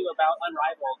bit too about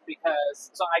Unrivaled because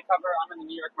I'm in the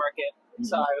New York market,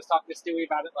 so I was talking to Stewie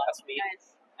about it last week,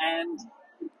 and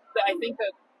I think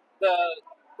that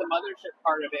the mothership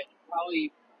part of it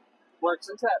probably works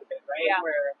into that a bit, right? Yeah.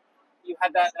 Where you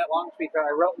had that long tweet that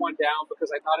I wrote one down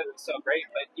because I thought it was so great,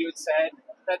 but you had said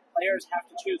that players have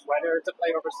to choose whether to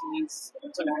play overseas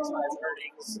to maximize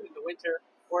earnings in the winter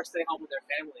or stay home with their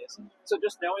families. So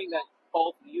just knowing that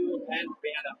both you and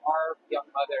Vanna are young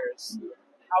mothers,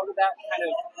 how did that kind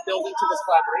of build into this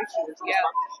collaboration, into this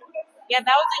partnership? Yeah,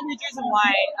 that was a huge reason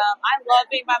why. I love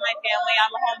being by my family.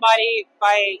 I'm a homebody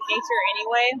by nature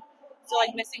anyway. So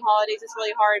missing holidays is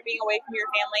really hard. Being away from your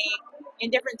family in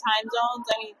different time zones.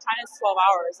 I mean, China's 12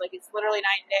 hours. Like, it's literally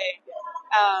night and day.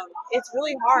 It's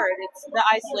really hard. The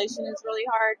isolation is really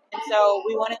hard. And so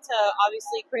we wanted to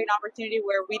obviously create an opportunity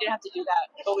where we didn't have to do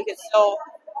that, but we could still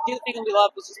do the thing that we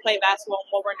love, which is play basketball and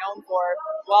what we're known for,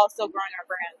 while still growing our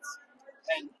brands.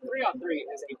 And 3-on-3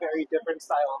 is a very different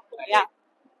style of play. Yeah.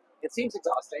 It seems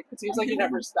exhausting. It seems like you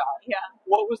never stop. Yeah.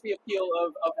 What was the appeal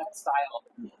of that style?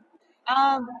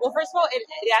 Well, first of all, it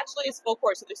actually is full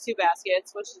court, so there's 2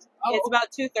 baskets, which is it's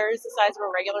about 2/3 the size of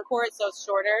a regular court, so it's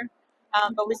shorter.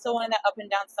 But we still wanted that up and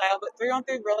down style. But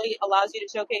 3-on-3 really allows you to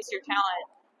showcase your talent,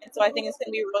 and so I think it's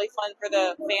going to be really fun for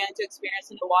the fan to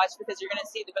experience and to watch because you're going to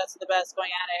see the best of the best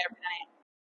going at it every night.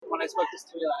 When I spoke to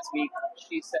Stewie last week,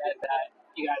 she said that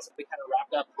you guys have been kind of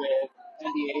wrapped up with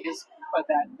NDAs, but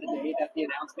that the day that the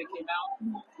announcement came out,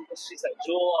 she said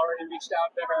Jewel already reached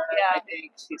out to her. Yeah. I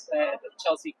think she said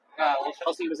Chelsea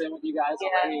was in with you guys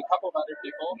already, a couple of other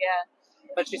people. Yeah.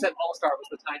 But she said All-Star was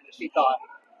the time that she thought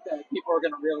that people were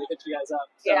going to really hit you guys up.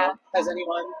 So has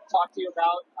anyone talked to you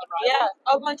about Unrivaled? Yeah,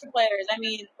 a bunch of players. I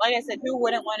mean, like I said, who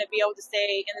wouldn't want to be able to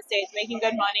stay in the States making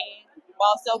good money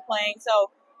while still playing?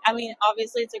 So, I mean,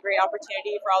 obviously it's a great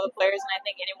opportunity for all the players, and I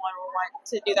think anyone would want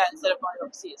to do that instead of going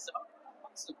overseas. So,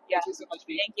 Thank you so much,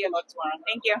 Pete. Thank you. Good luck tomorrow.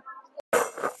 Thank you.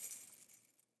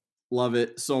 Love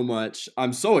it so much.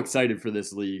 I'm so excited for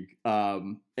this league.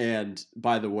 And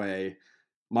by the way,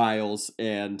 Miles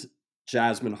and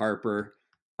Jasmine Harper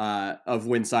of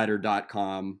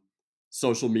Winsider.com,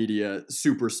 social media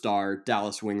superstar,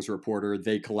 Dallas Wings reporter,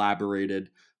 they collaborated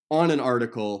on an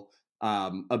article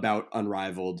about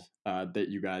Unrivaled that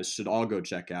you guys should all go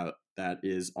check out. That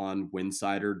is on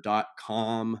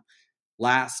Winsider.com.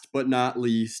 Last but not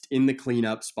least, in the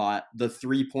cleanup spot, the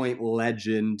 3-point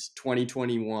legend,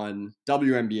 2021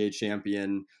 WNBA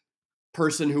champion,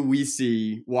 person who we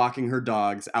see walking her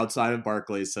dogs outside of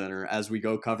Barclays Center as we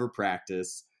go cover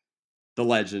practice, the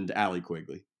legend, Allie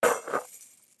Quigley.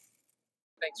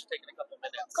 Thanks for taking a couple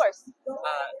minutes. Of course.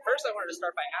 First, I wanted to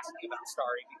start by asking about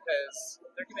Starry because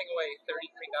they're giving away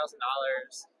 $33,000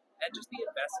 and just the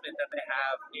investment that they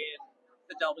have in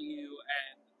the W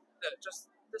and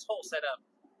just this whole setup.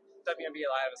 WNBA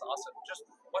Live is awesome. Just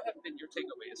what have been your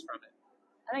takeaways from it?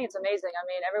 I think it's amazing. I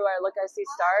mean, everywhere I look, I see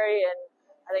Starry, and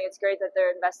I think it's great that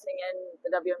they're investing in the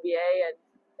WNBA, and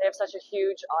they have such a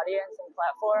huge audience and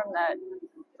platform that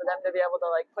for them to be able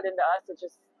to like put into us, it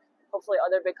just hopefully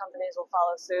other big companies will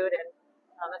follow suit, and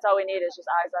that's all we need is just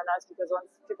eyes on us because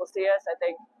once people see us, I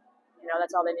think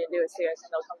that's all they need to do is see us, and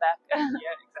they'll come back.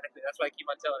 Yeah, exactly. That's why I keep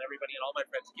on telling everybody and all my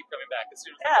friends to keep coming back as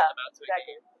soon as they get them out to a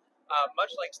game.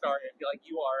 Much like Starry, I feel like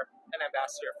you are an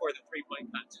ambassador for the 3-point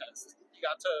contest. You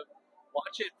got to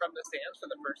watch it from the stands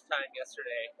for the first time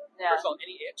yesterday. Yeah. First of all,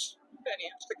 any itch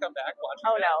to come back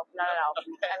watching? Oh, no.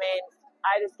 Okay. I mean,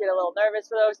 I just get a little nervous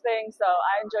for those things, so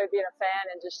I enjoy being a fan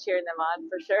and just cheering them on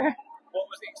for sure. What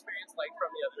was the experience like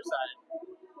from the other side?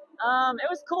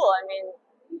 It was cool. I mean,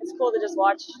 it's cool to just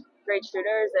watch great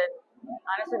shooters, and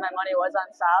honestly, my money was on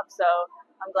Saab, so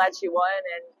I'm glad she won,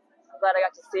 and I'm glad I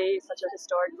got to see such a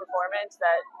historic performance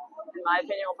that, in my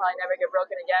opinion, will probably never get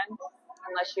broken again,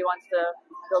 unless she wants to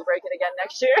go break it again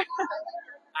next year.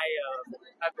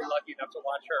 I've been lucky enough to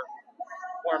watch her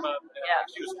warm up.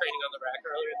 She was training on the rack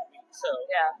earlier in the week, so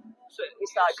You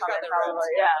saw it coming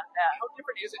probably. Yeah. How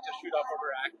different is it to shoot off a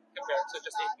rack compared to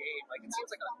just in game? Like it seems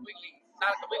like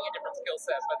not a completely different skill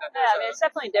set, but then I mean, it's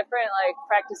definitely different. Like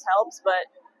practice helps,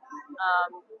 but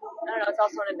I don't know. It's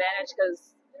also an advantage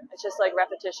because it's just like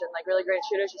repetition. Like really great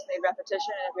shooters just need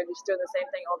repetition, and if you're just doing the same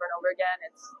thing over and over again,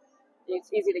 it's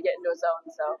easy to get into a zone.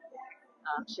 So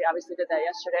she obviously did that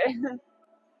yesterday.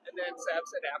 And then Sab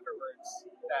said afterwards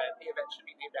that the event should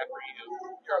be named after you.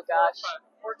 Oh gosh,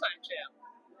 four-time champ.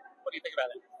 What do you think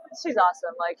about it? She's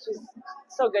awesome. Like she's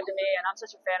so good to me, and I'm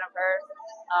such a fan of her.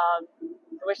 I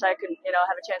wish I could,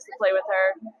 have a chance to play with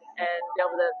her and be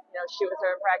able to, shoot with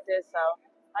her in practice. So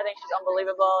I think she's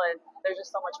unbelievable, and there's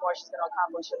just so much more she's going to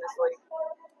accomplish in this league.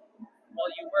 Well,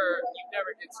 you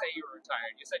never did say you were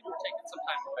retired. You said you were taking some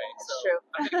time away. That's so true.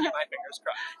 I'm going to keep my fingers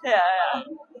crossed. Yeah.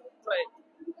 But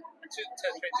to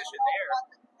transition there,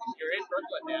 you're in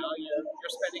Brooklyn now.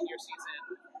 You're spending your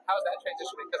season. How's that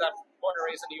transition? Because I'm born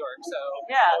and raised in New York, so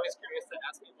I'm always curious to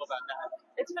ask people about that.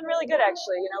 It's been really good,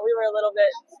 actually. We were a little bit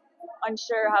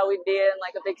unsure how we'd be in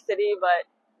like a big city, but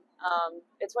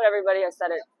it's what everybody has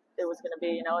said it was going to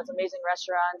be. It's amazing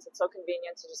restaurants. It's so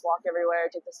convenient to just walk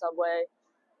everywhere, take the subway.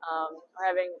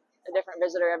 We're having a different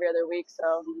visitor every other week, so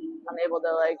I'm able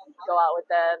to like go out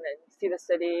with them and see the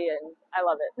city, and I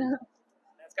love it.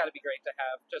 It's got to be great to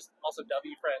have just also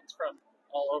W friends from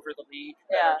all over the league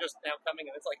that are just now coming,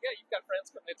 and it's like, you've got friends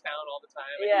coming to town all the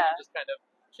time, and you can just kind of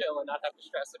chill and not have to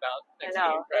stress about I next know.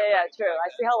 game prep or Yeah, anything true. like I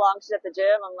that. see how long she's at the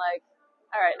gym. I'm like,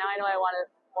 all right, now I know why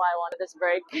I wanted this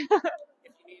break. If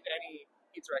you need any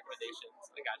pizza recommendations,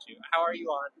 I got you. How are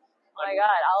you on? Oh my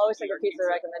god, I'll always New take a York pizza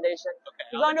recommendation. Okay,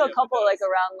 We've I'll gone hit to you a up with couple like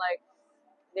those. around like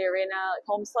the arena, like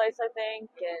Home Slice, I think,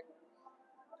 and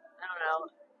I don't know,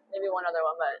 maybe one other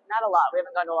one, but not a lot. We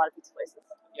haven't gone to a lot of pizza places.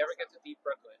 If you ever get to deep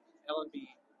Brooklyn,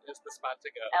 L&B is the spot to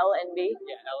go. L&B.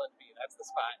 Yeah, L&B, that's the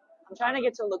spot. I'm trying to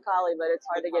get to Lucali, but it's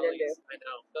hard to get into. I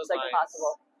know. Those It's like lines,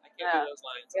 impossible. I can't do those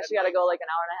lines. I guess you got to go like an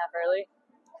hour and a half early.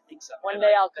 I think so. One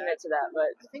day I'll commit to that,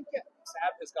 but I think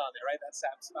Sab has gone there, right? That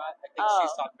Sab spot. I think Oh.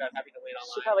 she's talking about having to wait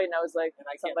online. she probably knows like and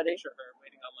I can't somebody. picture her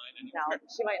waiting online No, anymore.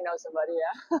 she might know somebody.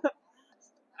 Yeah.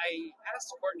 I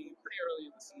asked Courtney pretty early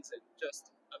in the season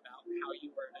just about how you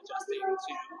were adjusting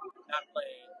to not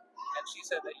playing, and she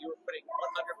said that you were putting 100%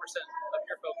 of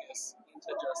your focus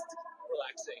into just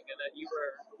relaxing, and that you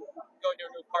were going to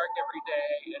a new park every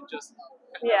day and just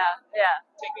kind of Yeah.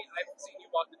 taking. I've seen you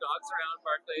walk the dogs around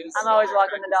Barclays. I'm always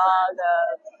walking the dog.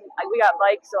 We got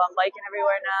bikes, so I'm biking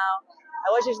everywhere now.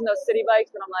 I was using those city bikes,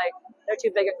 but I'm like, they're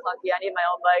too big and clunky. I need my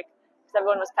own bike because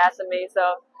everyone was passing me.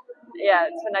 So, yeah,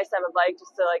 it's been nice to have a bike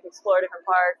just to like explore different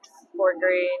parks, Fort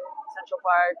Greene, Central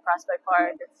Park, Prospect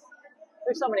Park.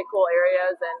 There's so many cool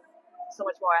areas and so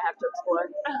much more I have to explore.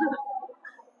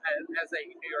 As a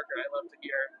New Yorker, I love to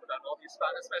hear about all these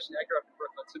spots, especially I grew up in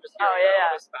Brooklyn, so just Oh, hearing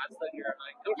yeah. all the spots that you're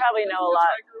like, You probably know a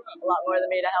lot more than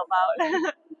me to help out.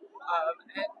 And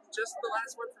just the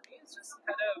last one for me is just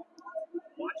kind of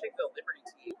watching the Liberty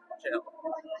team gel.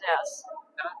 Yes.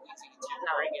 It's not easy to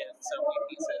bring in so many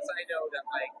pieces. I know that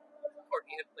like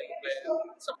Courtney had played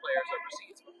with some players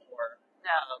overseas before,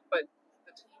 Yeah. but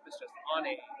the team is just on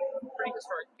a pretty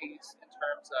historic pace in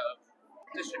terms of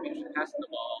distribution, passing the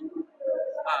ball.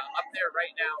 Up there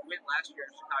right now with last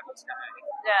year's Chicago Sky.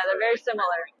 Yeah, they're very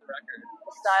similar. The record.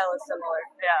 The style is similar.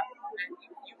 Yeah. And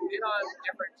you've been on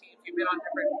different teams. You've been on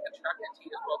different constructed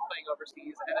teams, both playing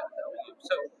overseas and at W.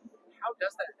 So how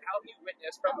have you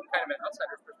witnessed from kind of an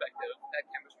outsider's perspective that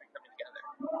chemistry coming together?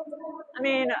 I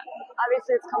mean,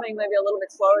 obviously it's coming maybe a little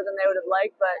bit slower than they would have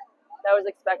liked, but that was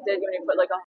expected. When you put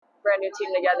like a brand new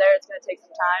team together, it's going to take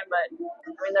some time. But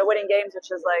I mean, they're winning games, which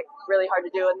is like really hard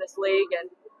to do in this league,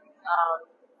 and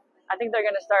I think they're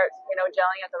going to start,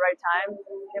 gelling at the right time.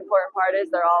 The important part is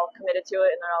they're all committed to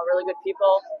it, and they're all really good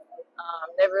people.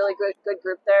 They have a really good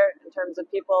group there in terms of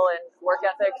people and work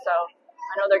ethic. So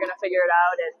I know they're going to figure it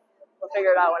out, and we'll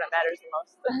figure it out when it matters the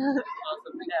most.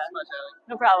 Awesome. Thank you so much, Allie.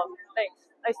 No problem. Thanks.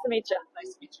 Nice to meet you.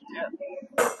 Nice to meet you,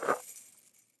 too.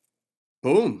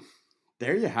 Boom.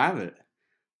 There you have it.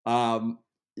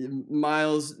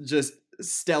 Miles, just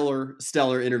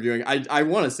stellar interviewing. I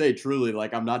want to say truly,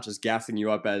 like, I'm not just gassing you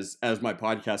up as my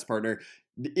podcast partner.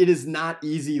 It is not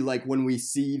easy, like, when we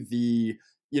see the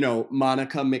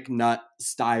Monica McNutt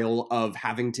style of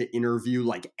having to interview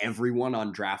like everyone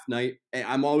on draft night.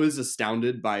 I'm always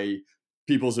astounded by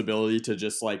people's ability to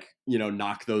just like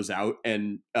knock those out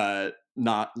and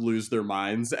not lose their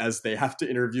minds as they have to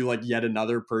interview like yet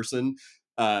another person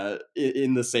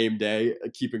in the same day,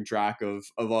 keeping track of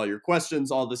all your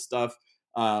questions, all this stuff.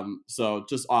 So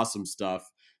just awesome stuff.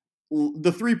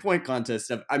 The 3-point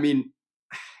contest, I mean,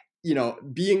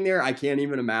 being there, I can't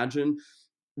even imagine.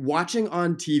 Watching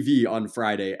on TV on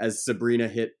Friday as Sabrina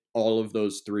hit all of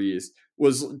those threes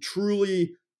was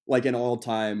truly like an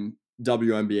all-time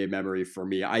WNBA memory for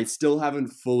me. I still haven't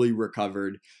fully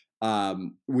recovered.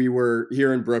 We were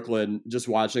here in Brooklyn just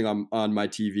watching on my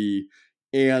TV,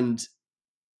 and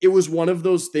it was one of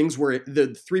those things where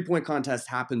the 3-point contest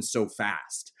happens so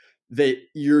fast that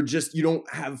you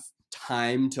don't have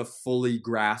time to fully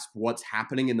grasp what's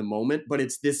happening in the moment, but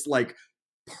it's this like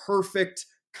perfect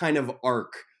kind of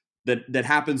arc that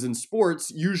happens in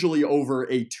sports, usually over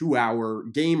a 2-hour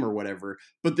game or whatever.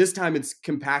 But this time it's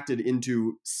compacted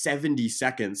into 70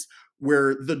 seconds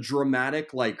where the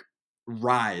dramatic like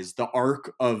rise, the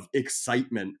arc of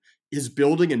excitement is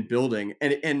building and building.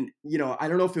 And I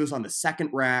don't know if it was on the second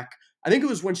rack. I think it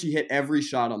was when she hit every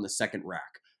shot on the second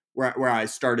rack where I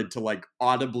started to like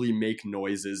audibly make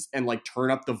noises and like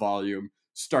turn up the volume,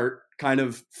 start kind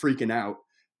of freaking out.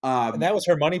 And that was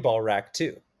her Moneyball rack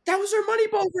too. That was her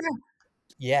Moneyball rack.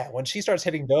 Yeah, when she starts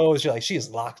hitting those, you're like, she is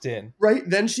locked in. Right?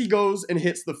 Then she goes and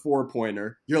hits the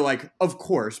 4-pointer. You're like, of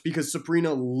course, because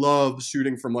Sabrina loves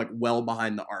shooting from like well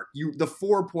behind the arc. The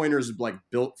 4-pointer is like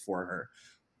built for her.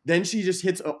 Then she just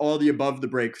hits all the above the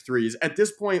break threes. At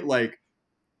this point, like,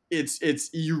 it's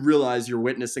you realize you're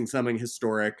witnessing something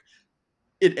historic.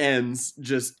 It ends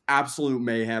just absolute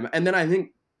mayhem. And then I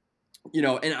think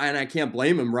and I can't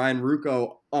blame him. Ryan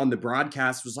Rucco on the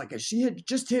broadcast was like, she had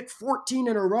just hit 14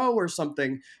 in a row or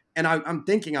something. And I'm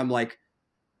thinking, I'm like,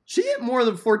 she hit more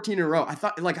than 14 in a row. I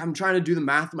thought, like, I'm trying to do the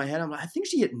math in my head. I'm like, I think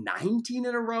she hit 19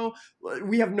 in a row.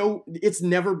 It's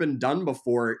never been done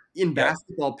before in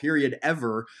basketball period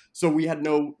ever. So we had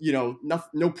no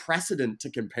precedent to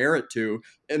compare it to.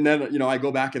 And then, I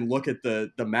go back and look at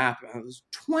the map. And it was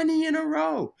 20 in a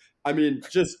row. I mean,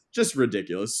 just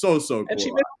ridiculous. So cool. And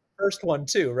she missed the first one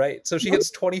too, right? So she hits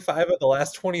 25 of the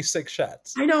last 26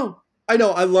 shots. I know.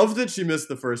 I love that she missed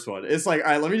the first one. It's like,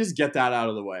 all right, let me just get that out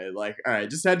of the way. Like, all right,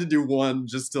 just had to do one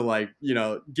just to, like,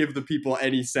 give the people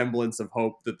any semblance of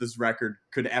hope that this record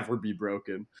could ever be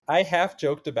broken. I half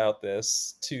joked about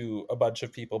this to a bunch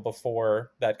of people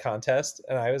before that contest,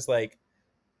 and I was like,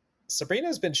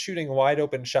 Sabrina's been shooting wide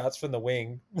open shots from the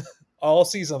wing all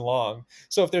season long.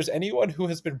 So if there's anyone who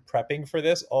has been prepping for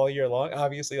this all year long,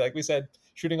 obviously, like we said,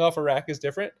 shooting off a rack is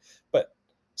different, but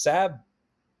Sab,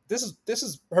 this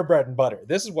is her bread and butter.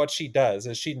 This is what she does,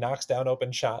 is she knocks down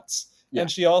open shots. Yeah.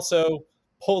 And she also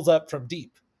pulls up from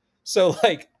deep. So,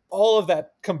 like, all of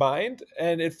that combined,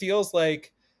 and it feels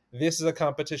like this is a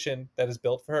competition that is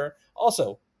built for her.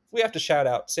 Also, we have to shout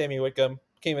out Sammy Whitcomb,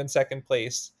 came in second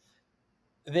place.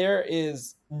 There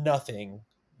is nothing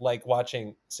like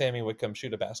watching Sammy Whitcomb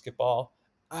shoot a basketball.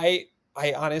 I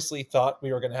honestly thought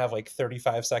we were going to have like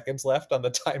 35 seconds left on the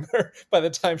timer by the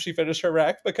time she finished her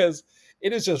rack, because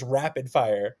it is just rapid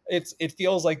fire. It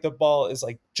feels like the ball is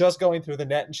like just going through the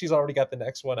net and she's already got the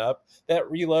next one up. That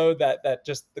reload, that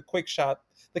just the quick shot,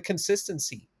 the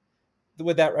consistency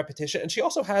with that repetition. And she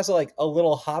also has like a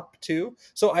little hop too.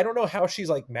 So I don't know how she's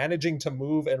like managing to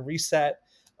move and reset.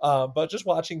 But just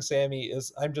watching Sammy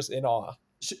I'm just in awe.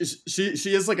 She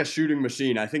is like a shooting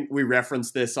machine. I think we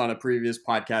referenced this on a previous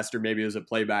podcast, or maybe it was a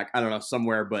playback, I don't know,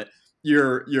 somewhere, but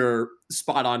your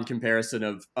spot on comparison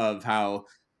of how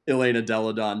Elena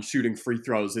Deladon shooting free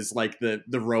throws is like the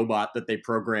robot that they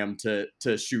programmed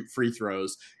to shoot free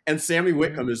throws. And Sammy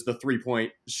Whitcomb is the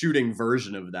 3-point shooting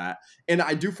version of that. And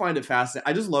I do find it fascinating.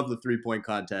 I just love the 3-point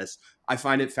contest. I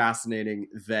find it fascinating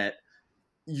that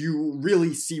you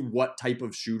really see what type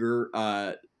of shooter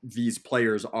these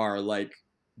players are. Like,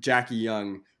 Jackie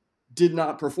Young did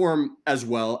not perform as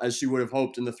well as she would have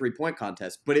hoped in the 3-point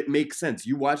contest, but it makes sense.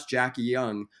 You watch Jackie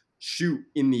Young shoot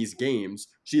in these games.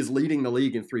 She is leading the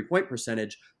league in 3-point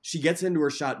percentage. She gets into her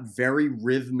shot very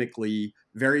rhythmically,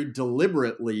 very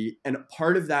deliberately, and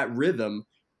part of that rhythm,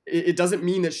 it doesn't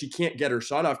mean that she can't get her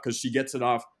shot off, because she gets it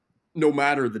off no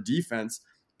matter the defense.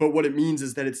 But what it means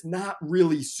is that it's not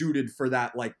really suited for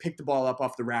that, like, pick the ball up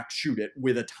off the rack, shoot it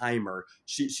with a timer.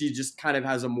 She just kind of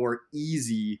has a more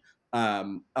easy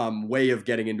way of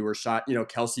getting into her shot.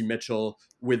 Kelsey Mitchell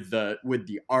with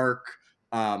the arc,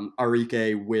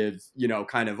 Arike with,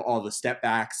 kind of all the step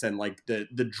backs and like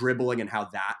the dribbling and how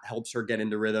that helps her get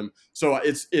into rhythm. So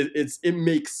it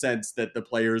makes sense that the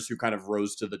players who kind of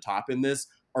rose to the top in this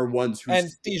are ones who. And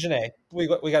Dejanay, we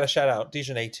got to shout out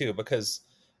Dejanay too, because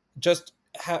just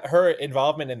her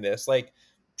involvement in this, like,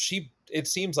 it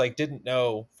seems like didn't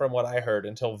know, from what I heard,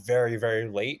 until very, very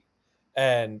late.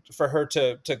 And for her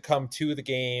to come to the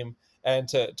game and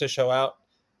to show out,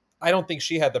 I don't think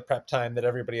she had the prep time that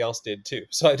everybody else did too.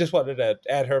 So I just wanted to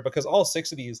add her, because all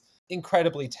 6 of these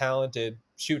incredibly talented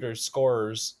shooters,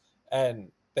 scorers,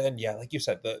 and then, yeah, like you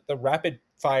said, the rapid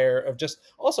fire of just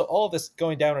also all of this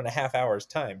going down in a half hour's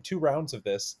time, 2 rounds of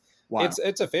this. Wow.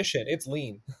 It's efficient. It's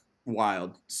lean.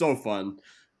 Wild. So fun.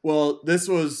 Well, this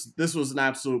was an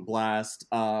absolute blast.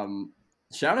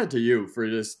 Shout out to you for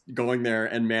just going there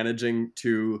and managing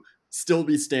to still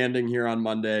be standing here on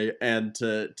Monday and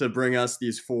to bring us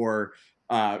these 4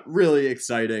 really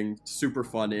exciting, super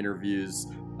fun interviews,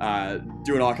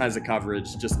 doing all kinds of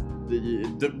coverage, just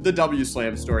the W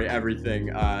Slam story,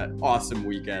 everything. Awesome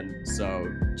weekend. So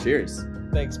cheers.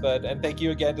 Thanks, bud. And thank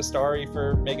you again to Starry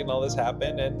for making all this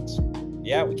happen. And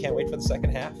yeah, we can't wait for the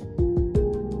second half.